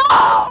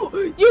 No!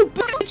 You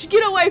bitch!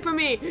 Get away from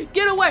me!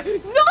 Get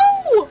away!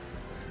 No!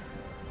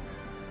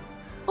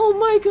 Oh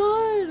my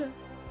god.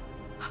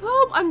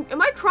 Help!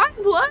 Am I crying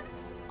blood?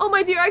 Oh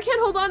my dear, I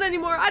can't hold on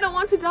anymore. I don't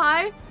want to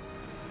die.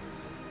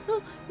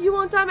 Oh, you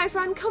won't die, my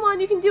friend. Come on,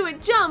 you can do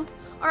it. Jump!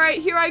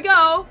 Alright, here I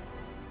go.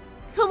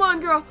 Come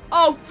on, girl.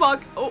 Oh,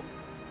 fuck. Oh,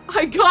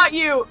 I got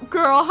you.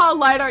 Girl, how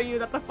light are you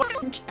that the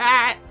fucking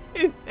cat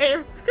is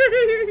there?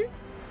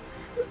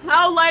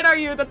 How light are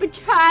you that the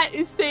cat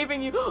is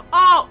saving you?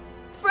 Oh,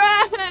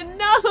 Fran,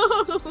 no!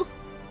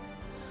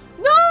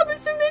 No,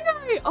 Mr.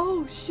 Midnight!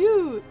 Oh,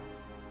 shoot.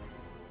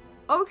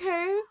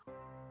 Okay.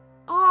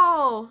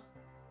 Oh.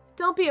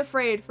 Don't be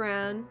afraid,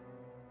 Fran.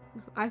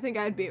 I think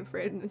I'd be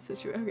afraid in this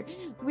situation. Okay.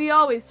 We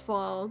always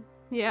fall.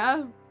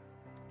 Yeah?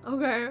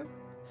 Okay.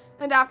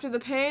 And after the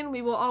pain,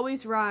 we will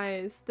always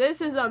rise. This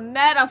is a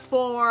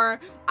metaphor.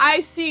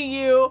 I see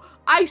you.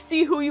 I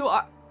see who you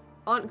are.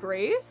 Aunt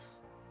Grace?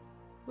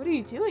 What are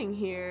you doing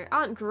here?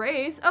 Aunt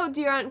Grace? Oh,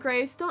 dear Aunt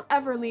Grace, don't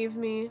ever leave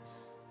me.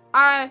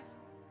 I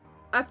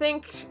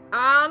think,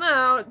 I don't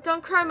know.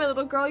 Don't cry, my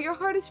little girl. Your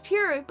heart is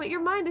pure, but your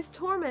mind is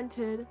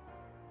tormented.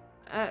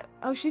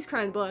 Oh, she's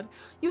crying blood.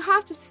 You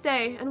have to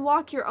stay and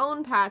walk your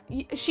own path.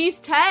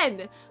 She's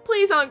 10.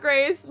 Please, Aunt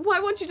Grace.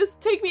 Why won't you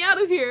just take me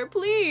out of here?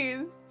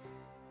 Please.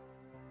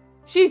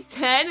 She's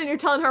 10 and you're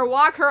telling her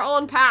walk her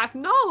own path.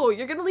 No,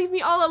 you're gonna leave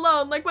me all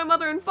alone like my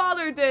mother and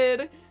father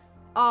did.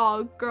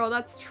 Oh, girl,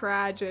 that's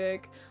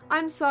tragic.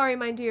 I'm sorry,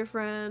 my dear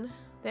Fran.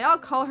 They all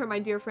call her my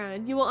dear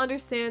Fran. You will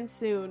understand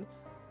soon.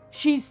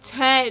 She's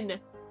 10.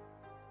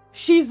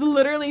 She's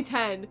literally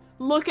 10.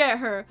 Look at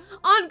her.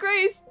 Aunt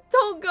Grace,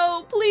 don't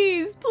go.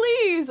 Please,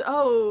 please.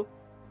 Oh.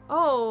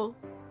 Oh.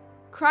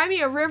 Cry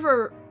me a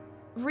river.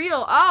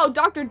 Real. Oh,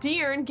 Dr.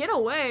 Deern, get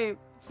away.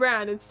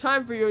 Fran, it's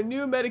time for your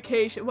new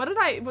medication. What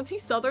did was he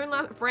Southern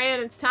last? Fran,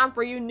 it's time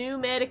for your new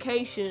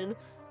medication.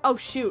 Oh,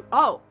 shoot.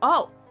 Oh,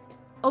 oh.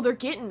 Oh, they're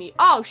getting me.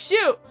 Oh,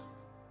 shoot.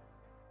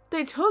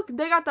 They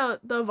got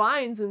the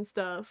vines and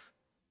stuff.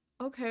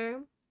 Okay.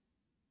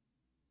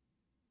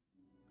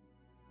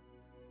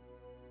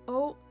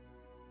 Oh.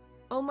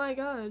 Oh my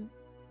god.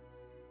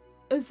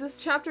 Is this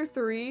chapter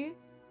 3?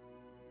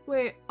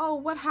 Wait, oh,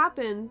 what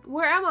happened?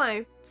 Where am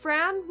I?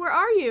 Fran, where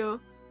are you?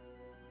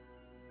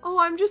 Oh,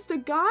 I'm just a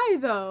guy,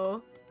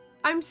 though.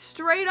 I'm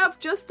straight up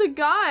just a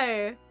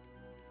guy.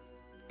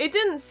 It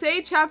didn't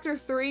say chapter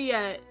 3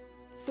 yet,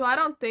 so I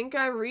don't think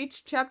I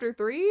reached chapter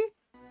 3.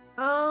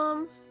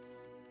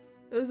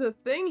 There's a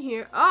thing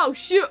here. Oh,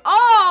 shoot.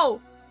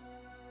 Oh!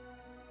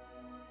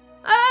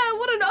 Ah,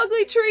 what an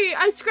ugly tree.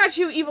 I scratch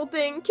you, evil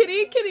thing.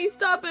 Kitty, kitty,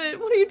 stop it.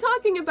 What are you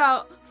talking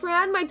about?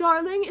 Fran, my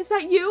darling, is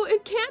that you?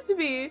 It can't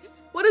be.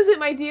 What is it,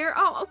 my dear?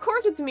 Oh, of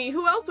course it's me.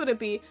 Who else would it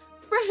be?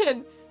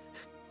 Fran,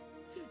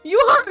 you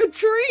are a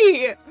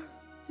tree.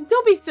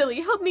 Don't be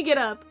silly. Help me get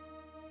up.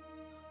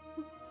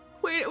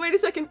 Wait a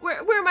second.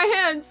 Where are my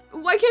hands?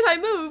 Why can't I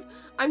move?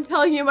 I'm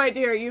telling you, my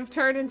dear, you've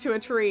turned into a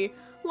tree.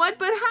 What?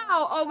 But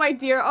how? Oh, my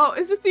dear. Oh,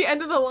 is this the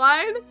end of the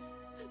line?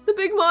 The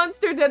big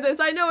monster did this.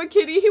 I know a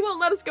kitty. He won't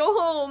let us go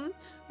home.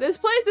 This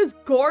place is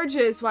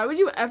gorgeous. Why would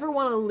you ever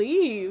want to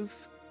leave?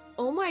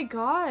 Oh my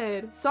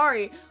god.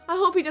 Sorry. I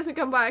hope he doesn't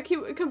come back. He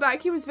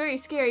was very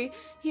scary.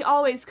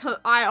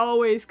 I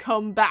always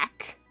come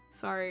back.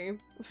 Sorry.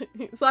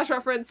 Slash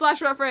reference.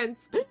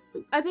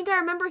 I think I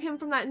remember him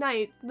from that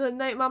night. The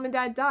night Mom and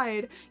Dad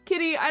died.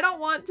 Kitty, I don't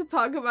want to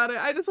talk about it.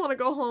 I just want to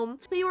go home.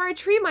 But you are a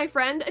tree, my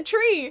friend. A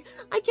tree!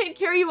 I can't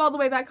carry you all the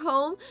way back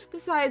home.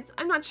 Besides,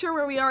 I'm not sure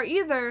where we are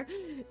either.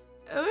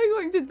 Am I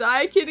going to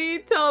die, Kitty?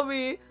 Tell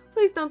me.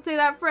 Please don't say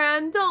that,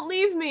 Fran. Don't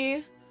leave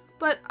me.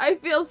 But I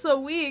feel so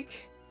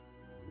weak.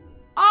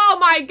 Oh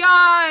my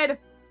god!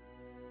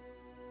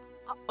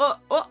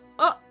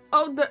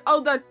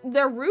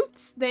 Their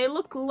roots, they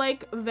look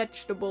like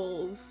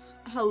vegetables.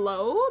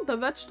 Hello? The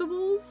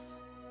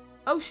vegetables?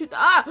 Oh shoot,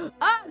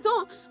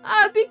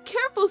 be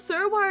careful,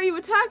 sir. Why are you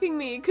attacking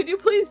me? Could you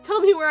please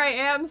tell me where I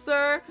am,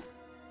 sir?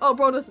 Oh,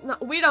 bro,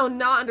 we do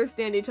not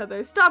understand each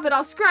other. Stop it,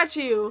 I'll scratch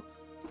you.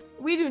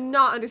 We do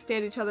not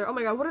understand each other. Oh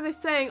my god, what are they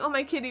saying? Oh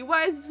my kitty,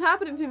 why is this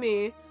happening to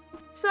me?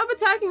 Stop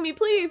attacking me,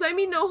 please. I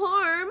mean no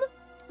harm.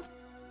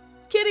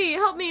 Kitty,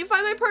 help me,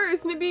 find my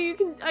purse. Maybe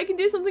I can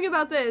do something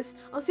about this.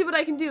 I'll see what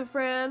I can do,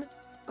 Fran.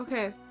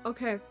 Okay.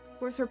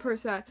 Where's her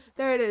purse at?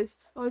 There it is.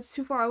 Oh, it's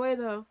too far away,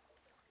 though.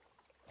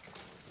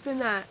 Spin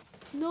that.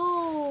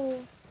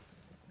 No.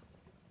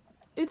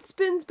 It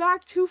spins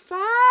back too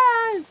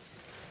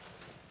fast.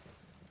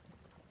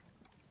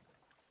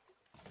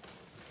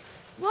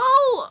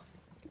 Whoa.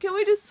 Can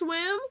we just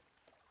swim?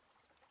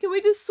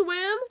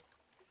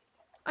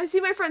 I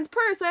see my friend's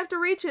purse. I have to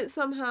reach it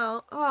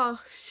somehow. Oh,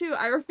 shoot.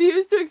 I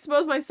refuse to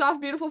expose my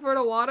soft, beautiful fur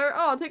to water.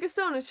 Oh, I'll take a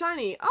stone. It's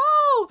shiny.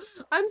 Oh,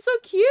 I'm so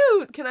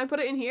cute. Can I put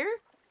it in here?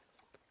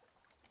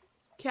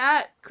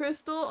 Cat,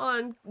 crystal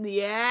on...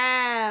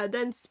 Yeah,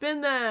 then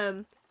spin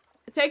them.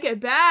 Take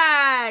it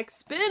back.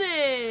 Spin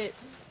it.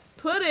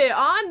 Put it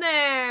on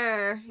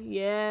there.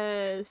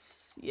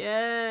 Yes.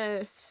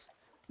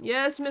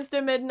 Yes,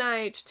 Mr.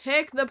 Midnight,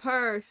 take the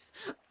purse.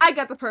 I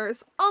got the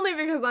purse, only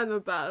because I'm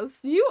the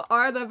best. You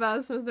are the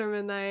best, Mr.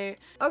 Midnight.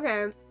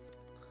 Okay,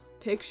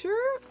 picture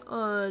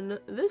on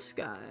this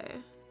guy.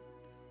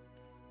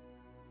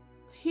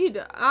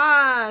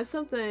 It's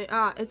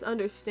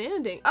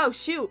understanding. Oh,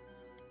 shoot.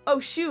 Oh,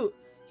 shoot.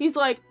 He's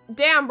like,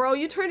 damn, bro,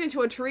 you turned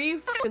into a tree,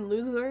 fucking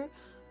loser.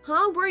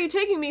 Huh? Where are you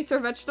taking me, Sir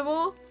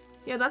Vegetable?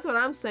 Yeah, that's what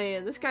I'm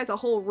saying. This guy's a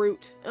whole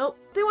root. Oh,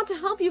 they want to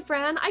help you,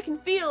 Fran. I can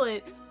feel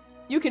it.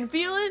 You can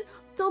feel it?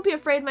 Don't be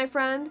afraid, my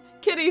friend.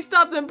 Kitty,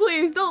 stop them,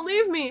 please. Don't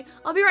leave me.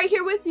 I'll be right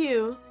here with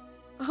you.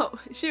 Oh,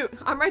 shoot.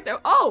 I'm right there.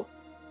 Oh!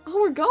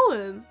 Oh, we're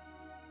going.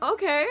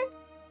 Okay.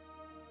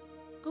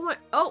 Oh my...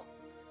 Oh!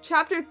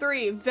 Chapter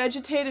 3,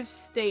 Vegetative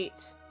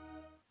State.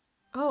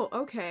 Oh,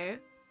 okay.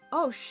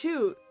 Oh,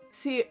 shoot.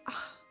 See,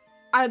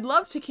 I'd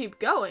love to keep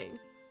going,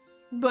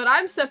 but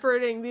I'm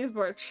separating these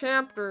by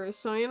chapters,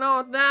 so you know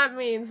what that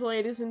means,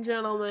 ladies and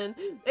gentlemen.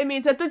 It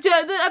means that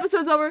the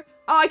episode's over.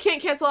 Oh, I can't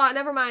cancel out.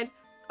 Never mind.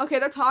 Okay,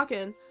 they're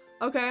talking.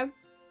 Okay.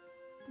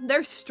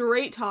 They're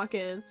straight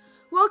talking.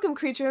 Welcome,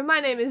 creature. My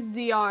name is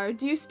ZR.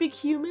 Do you speak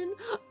human?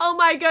 Oh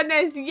my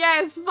goodness,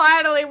 yes,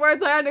 finally,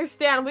 words I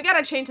understand. We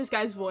gotta change this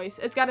guy's voice.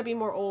 It's gotta be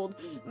more old.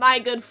 My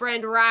good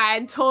friend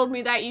Ryan told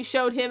me that you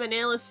showed him an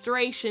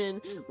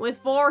illustration with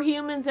 4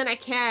 humans and a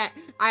cat.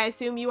 I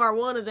assume you are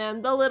one of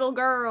them, the little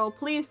girl.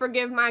 Please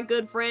forgive my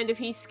good friend if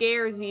he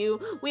scares you.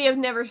 We have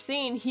never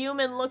seen a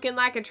human looking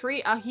like a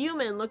tree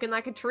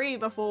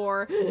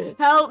before.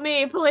 Help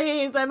me,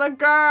 please. I'm a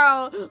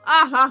girl.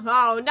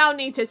 No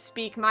need to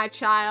speak, my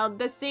child.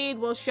 The seed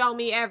will show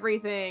me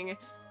everything.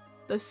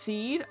 The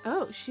seed?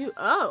 Oh, shoot.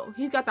 Oh,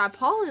 he's got that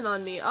pollen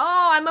on me.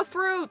 Oh, I'm a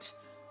fruit.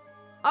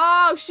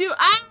 Oh, shoot.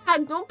 Ah,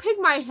 don't pick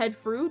my head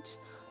fruit.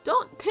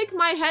 Don't pick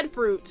my head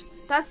fruit.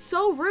 That's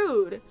so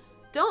rude.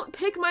 Don't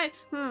pick my...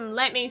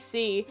 let me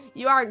see.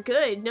 You are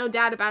good, no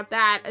doubt about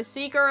that. A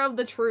seeker of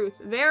the truth.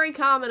 Very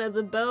common of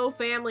the Bow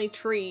family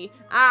tree.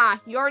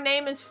 Ah, your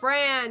name is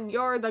Fran.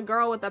 You're the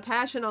girl with the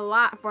passion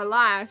for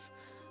life.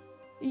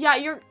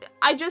 Yeah,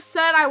 I just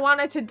said I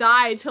wanted to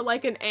die to,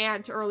 like, an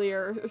ant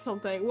earlier or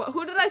something.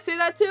 Who did I say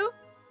that to?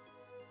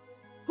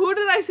 Who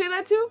did I say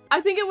that to?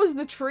 I think it was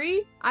the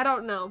tree? I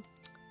don't know.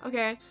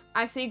 Okay.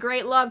 I see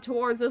great love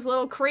towards this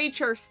little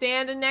creature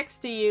standing next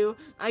to you.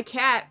 A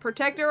cat,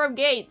 protector of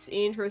gates.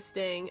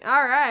 Interesting.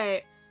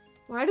 Alright.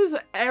 Why does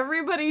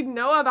everybody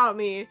know about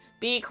me?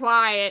 Be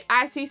quiet.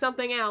 I see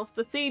something else.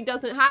 The seed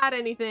doesn't hide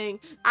anything.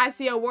 I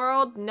see a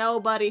world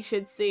nobody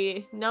should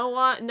see.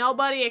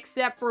 Nobody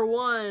except for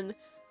one.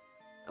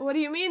 What do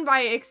you mean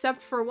by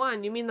except for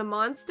one? You mean the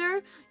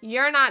monster?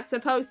 You're not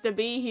supposed to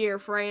be here,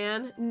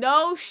 Fran.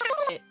 No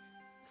shit.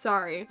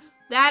 Sorry.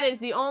 That is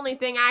the only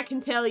thing I can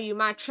tell you,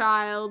 my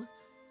child.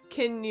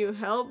 Can you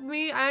help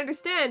me? I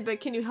understand, but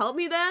can you help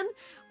me then?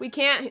 We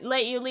can't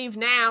let you leave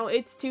now.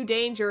 It's too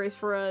dangerous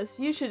for us.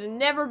 You should have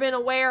never been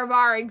aware of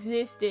our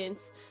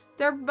existence.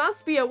 There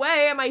must be a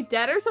way. Am I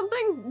dead or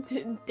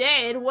something?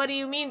 Dead? What do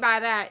you mean by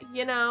that?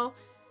 You know,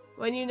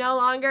 when you no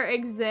longer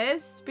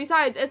exist?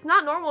 Besides, it's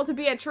not normal to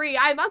be a tree.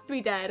 I must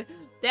be dead.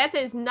 Death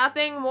is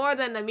nothing more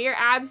than the mere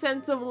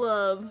absence of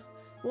love.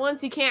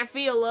 Once you can't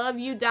feel love,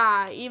 you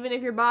die, even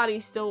if your body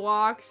still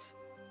walks.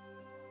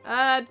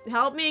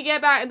 Help me get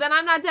back. Then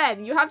I'm not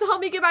dead. You have to help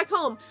me get back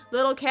home.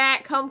 Little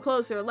cat, come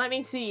closer. Let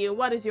me see you.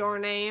 What is your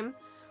name?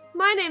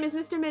 My name is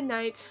Mr.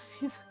 Midnight.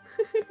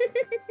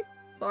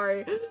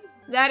 Sorry.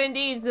 That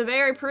indeed is a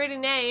very pretty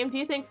name. Do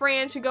you think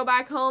Fran should go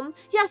back home?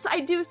 Yes,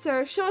 I do,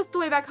 sir. Show us the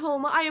way back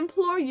home. I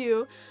implore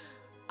you.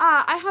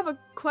 I have a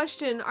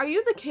question. Are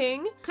you the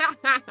king?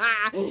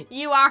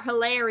 You are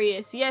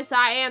hilarious. Yes,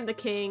 I am the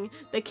king.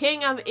 The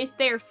king of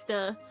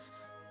Ithersta.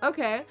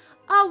 Okay.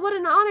 Oh, what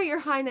an honor, your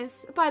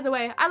highness. By the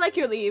way, I like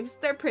your leaves.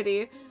 They're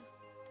pretty.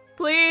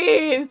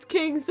 Please,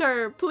 king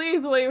sir,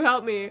 please will you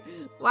help me?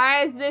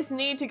 Why is this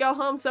need to go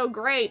home so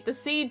great? The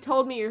seed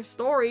told me your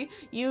story.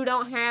 You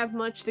don't have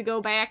much to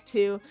go back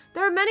to.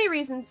 There are many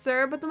reasons,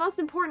 sir, but the most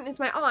important is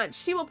my aunt.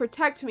 She will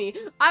protect me.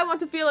 I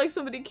want to feel like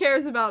somebody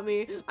cares about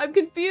me. I'm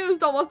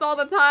confused almost all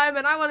the time,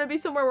 and I want to be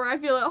somewhere where I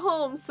feel at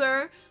home,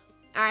 sir.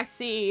 I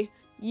see.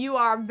 You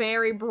are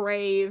very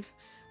brave.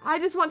 I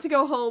just want to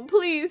go home.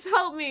 Please,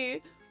 help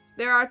me.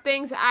 There are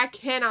things I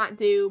cannot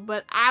do,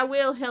 but I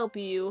will help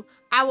you.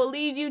 I will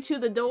lead you to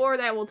the door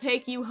that will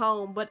take you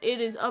home, but it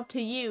is up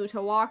to you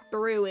to walk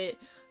through it.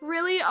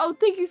 Really? Oh,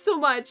 thank you so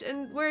much.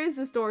 And where is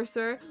this door,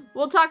 sir?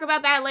 We'll talk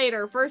about that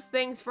later. First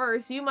things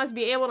first, you must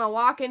be able to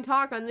walk and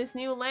talk on this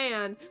new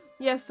land.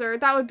 Yes, sir,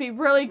 that would be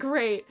really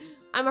great.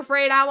 I'm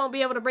afraid I won't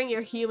be able to bring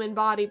your human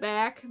body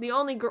back.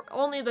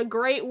 Only the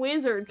great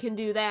wizard can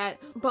do that.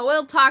 But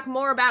we'll talk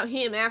more about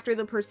him after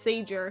the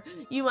procedure.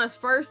 You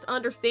must first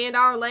understand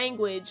our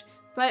language.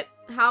 But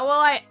how will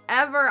I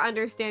ever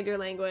understand your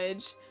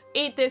language?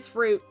 Eat this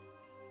fruit.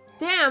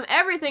 Damn,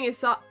 everything is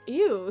so—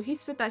 Ew, he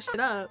spit that shit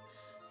up.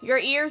 Your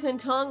ears and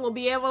tongue will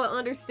be able to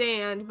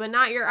understand, but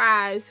not your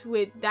eyes.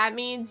 That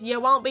means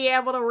you won't be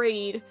able to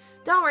read.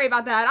 Don't worry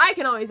about that. I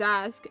can always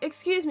ask.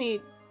 Excuse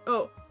me.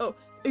 Oh.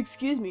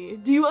 Excuse me,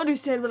 do you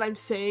understand what I'm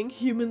saying,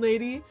 human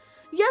lady?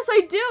 Yes,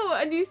 I do,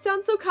 and you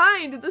sound so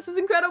kind. This is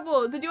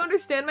incredible. Did you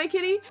understand, my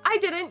kitty? I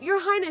didn't. Your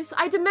Highness,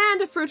 I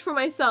demand a fruit for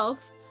myself.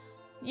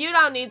 You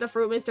don't need the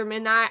fruit, Mr.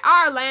 Midnight.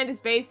 Our land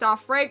is based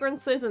off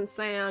fragrances and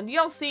sound.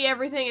 You'll see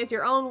everything as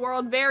your own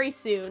world very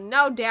soon.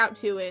 No doubt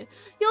to it.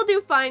 You'll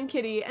do fine,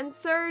 kitty. And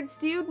sir,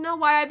 do you know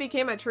why I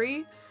became a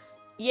tree?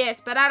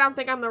 Yes, but I don't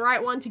think I'm the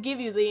right one to give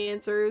you the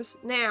answers.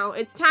 Now,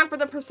 it's time for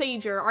the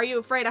procedure. Are you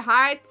afraid of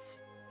heights?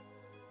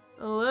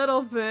 A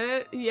little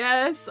bit.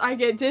 Yes, I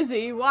get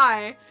dizzy.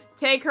 Why?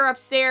 Take her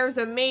upstairs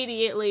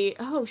immediately.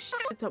 Oh,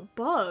 shit, it's a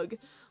bug.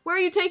 Where are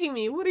you taking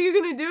me? What are you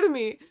gonna do to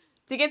me?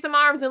 To get some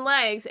arms and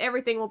legs,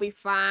 everything will be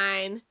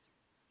fine.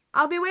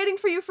 I'll be waiting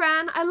for you,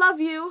 Fran. I love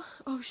you.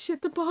 Oh,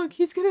 shit, the bug.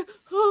 He's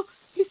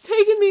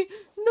taking me.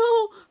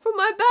 No, from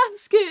my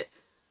basket.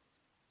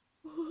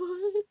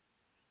 What?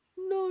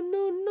 No,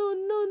 no, no,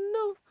 no,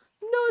 no.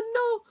 No,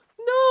 no,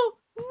 no,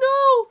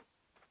 no.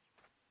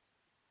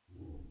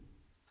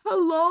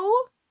 Hello?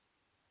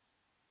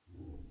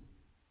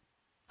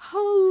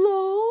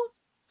 Hello?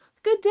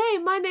 Good day,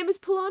 my name is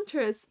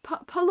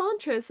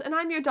Palantris, and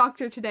I'm your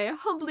doctor today,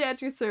 humbly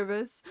at your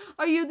service.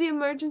 Are you the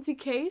emergency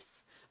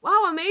case?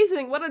 Wow,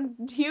 amazing! What a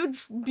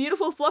huge,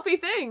 beautiful, fluffy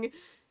thing!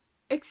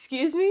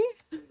 Excuse me?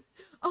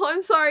 Oh,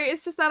 I'm sorry,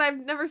 it's just that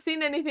I've never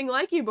seen anything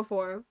like you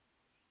before.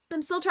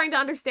 I'm still trying to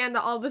understand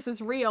that all this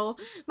is real.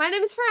 My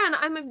name is Fran.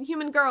 I'm a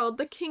human girl.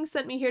 The king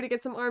sent me here to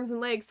get some arms and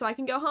legs so I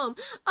can go home.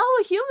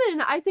 Oh, a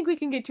human! I think we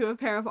can get you a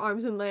pair of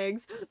arms and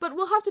legs. But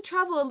we'll have to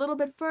travel a little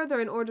bit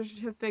further in order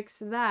to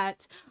fix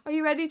that. Are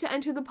you ready to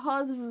enter the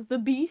paws of the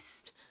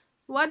beast?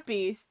 What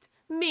beast?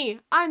 Me.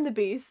 I'm the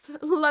beast.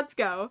 Let's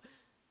go.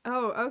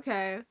 Oh,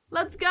 okay.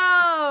 Let's go!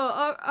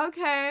 Oh,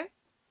 okay.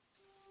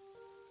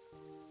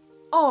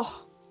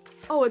 Oh.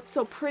 Oh, it's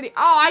so pretty.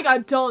 Oh, I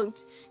got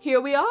dunked. Here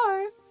we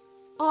are.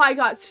 Oh, I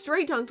got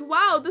straight dunked.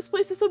 Wow, this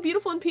place is so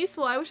beautiful and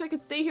peaceful. I wish I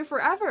could stay here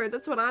forever.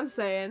 That's what I'm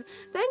saying.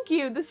 Thank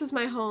you. This is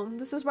my home.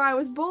 This is where I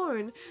was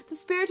born. The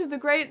spirit of the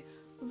great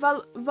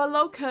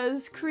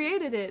Valokas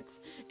created it.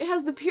 It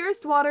has the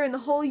purest water in the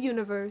whole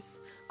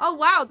universe. Oh,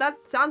 wow, that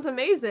sounds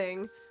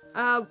amazing.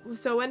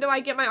 So when do I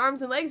get my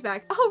arms and legs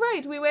back? Oh,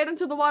 right, we wait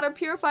until the water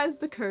purifies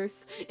the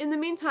curse. In the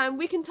meantime,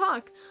 we can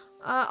talk.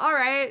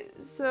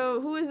 Alright,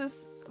 so who is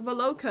this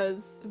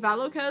Valokas?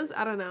 Valokas?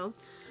 I don't know.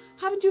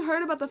 Haven't you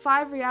heard about the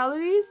 5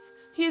 realities?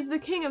 He is the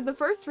king of the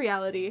first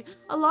reality.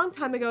 A long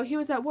time ago, he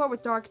was at war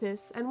with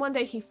darkness, and one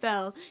day he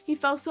fell. He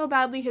fell so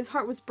badly his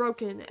heart was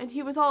broken, and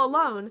he was all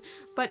alone.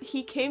 But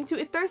he came to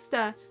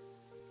Ithirsta,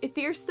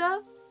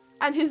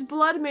 and his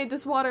blood made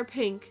this water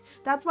pink.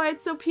 That's why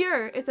it's so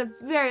pure. It's a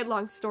very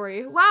long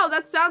story. Wow,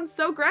 that sounds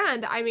so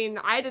grand. I mean,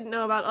 I didn't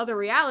know about other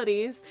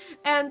realities.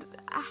 And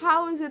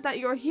how is it that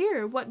you're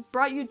here? What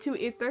brought you to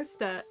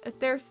Ithirsta?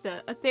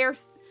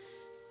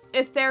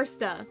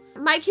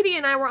 My kitty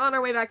and I were on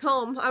our way back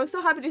home. I was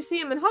so happy to see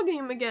him and hugging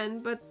him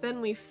again, but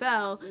then we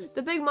fell.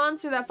 The big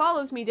monster that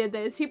follows me did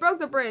this. He broke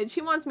the bridge.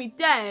 He wants me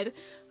dead.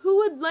 Who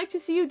would like to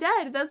see you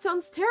dead? That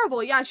sounds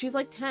terrible. Yeah, she's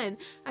like 10.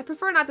 I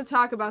prefer not to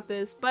talk about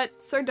this, but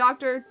Sir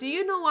Doctor, do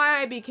you know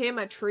why I became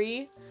a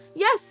tree?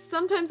 Yes,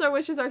 sometimes our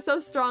wishes are so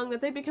strong that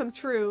they become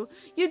true.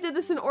 You did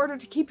this in order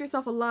to keep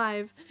yourself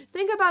alive.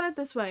 Think about it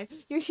this way.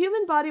 Your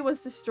human body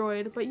was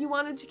destroyed, but you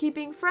wanted to keep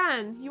being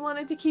Fran. You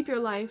wanted to keep your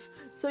life.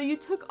 So you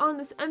took on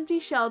this empty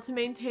shell to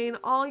maintain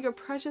all your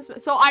precious...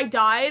 So I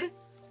died?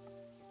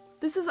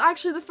 This is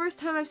actually the first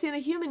time I've seen a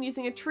human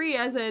using a tree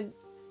as a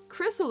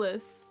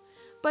chrysalis.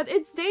 But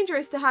it's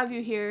dangerous to have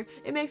you here.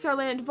 It makes our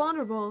land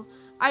vulnerable.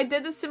 I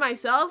did this to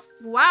myself?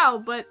 Wow,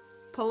 but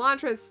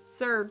Palantris,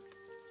 sir...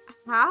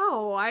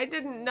 How? I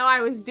didn't know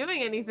I was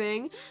doing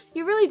anything.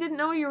 You really didn't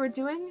know what you were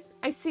doing?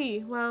 I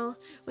see. Well,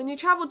 when you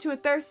traveled to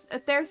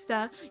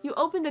Ithirsta, you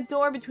opened a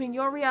door between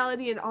your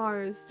reality and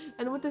ours.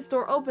 And with this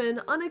door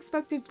open,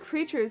 unexpected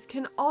creatures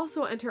can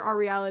also enter our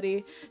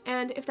reality.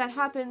 And if that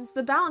happens,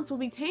 the balance will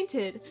be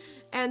tainted.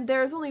 And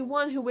there is only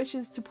one who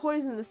wishes to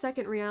poison the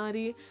second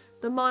reality.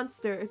 The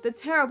monster. The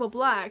terrible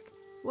Black.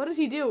 What did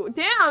he do?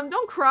 Damn!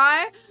 Don't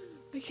cry!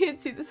 I can't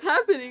see this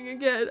happening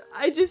again.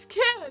 I just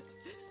can't.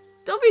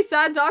 Don't be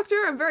sad, Doctor.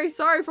 I'm very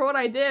sorry for what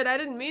I did. I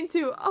didn't mean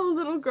to. Oh,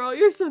 little girl,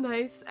 you're so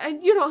nice.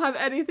 And you don't have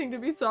anything to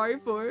be sorry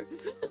for.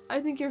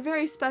 I think you're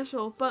very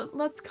special, but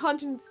let's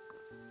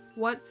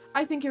What?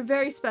 I think you're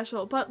very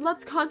special, but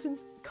let's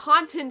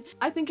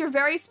I think you're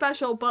very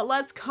special, but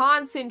let's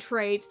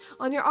concentrate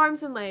on your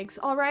arms and legs,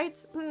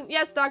 alright?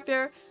 Yes,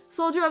 Doctor.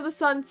 Soldier of the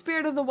sun,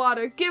 spirit of the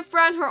water, give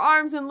Fran her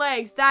arms and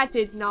legs. That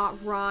did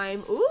not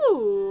rhyme.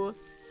 Ooh.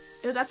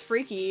 Ew, that's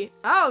freaky.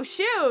 Oh,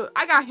 shoot.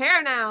 I got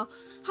hair now.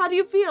 How do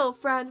you feel,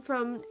 Fran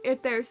from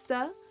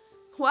Ithirsta?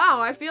 Wow,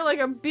 I feel like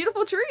a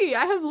beautiful tree.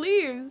 I have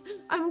leaves.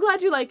 I'm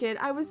glad you like it.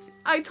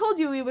 I told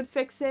you we would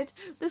fix it.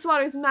 This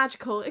water is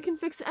magical. It can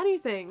fix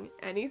anything.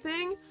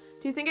 Anything?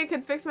 Do you think it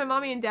could fix my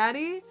mommy and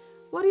daddy?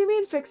 What do you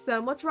mean fix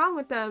them? What's wrong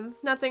with them?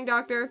 Nothing,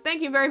 Doctor.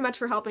 Thank you very much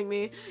for helping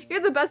me.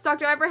 You're the best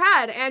doctor I ever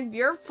had, and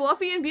you're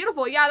fluffy and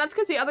beautiful. Yeah, that's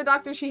because the other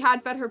doctor she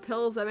had fed her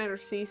pills that made her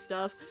see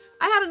stuff.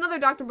 I had another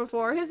doctor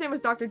before. His name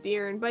was Dr.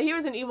 Deern, but he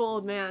was an evil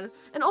old man.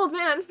 An old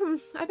man?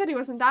 I bet he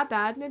wasn't that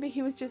bad. Maybe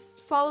he was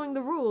just following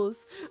the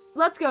rules.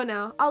 Let's go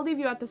now. I'll leave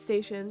you at the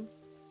station.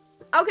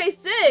 Okay,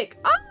 sick.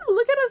 Oh,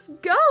 look at us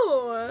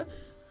go.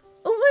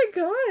 Oh my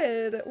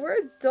god. We're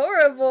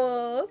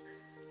adorable.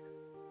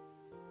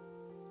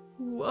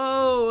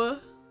 Whoa.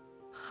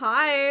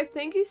 Hi,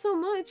 thank you so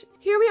much.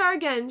 Here we are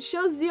again.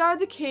 Show Ziar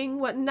the king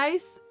what a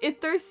nice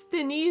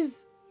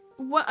Ithurstianese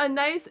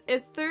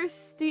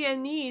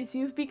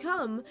you've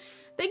become.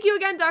 Thank you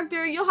again,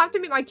 Doctor. You'll have to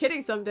meet my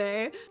kitty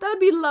someday. That would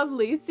be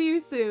lovely. See you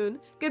soon.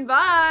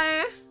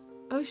 Goodbye.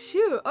 Oh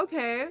shoot,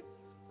 okay.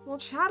 Well,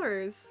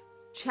 chatters.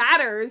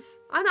 Chatters?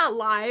 I'm not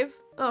live.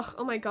 Ugh,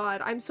 oh my god,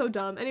 I'm so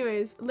dumb.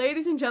 Anyways,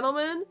 ladies and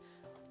gentlemen,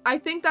 I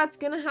think that's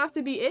gonna have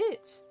to be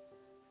it.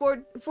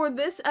 For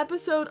this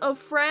episode of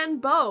Fran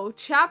Bow,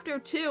 Chapter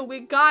 2, we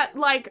got,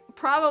 like,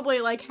 probably,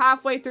 like,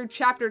 halfway through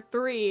Chapter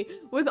 3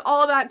 with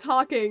all that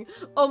talking.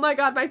 Oh my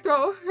god, my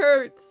throat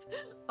hurts.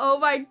 Oh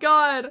my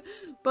god.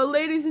 But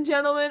ladies and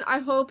gentlemen, I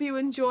hope you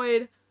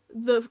enjoyed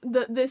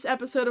this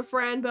episode of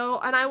Fran Bow,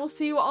 and I will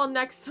see you all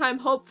next time,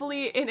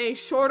 hopefully in a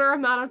shorter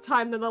amount of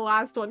time than the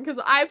last one, because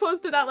I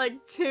posted that,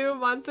 like, 2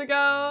 months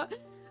ago.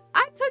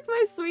 I took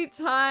my sweet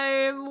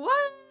time.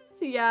 What?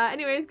 Yeah,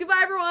 anyways,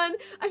 goodbye everyone.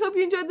 I hope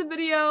you enjoyed the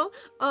video.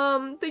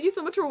 Thank you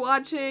so much for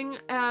watching.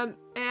 Yeah.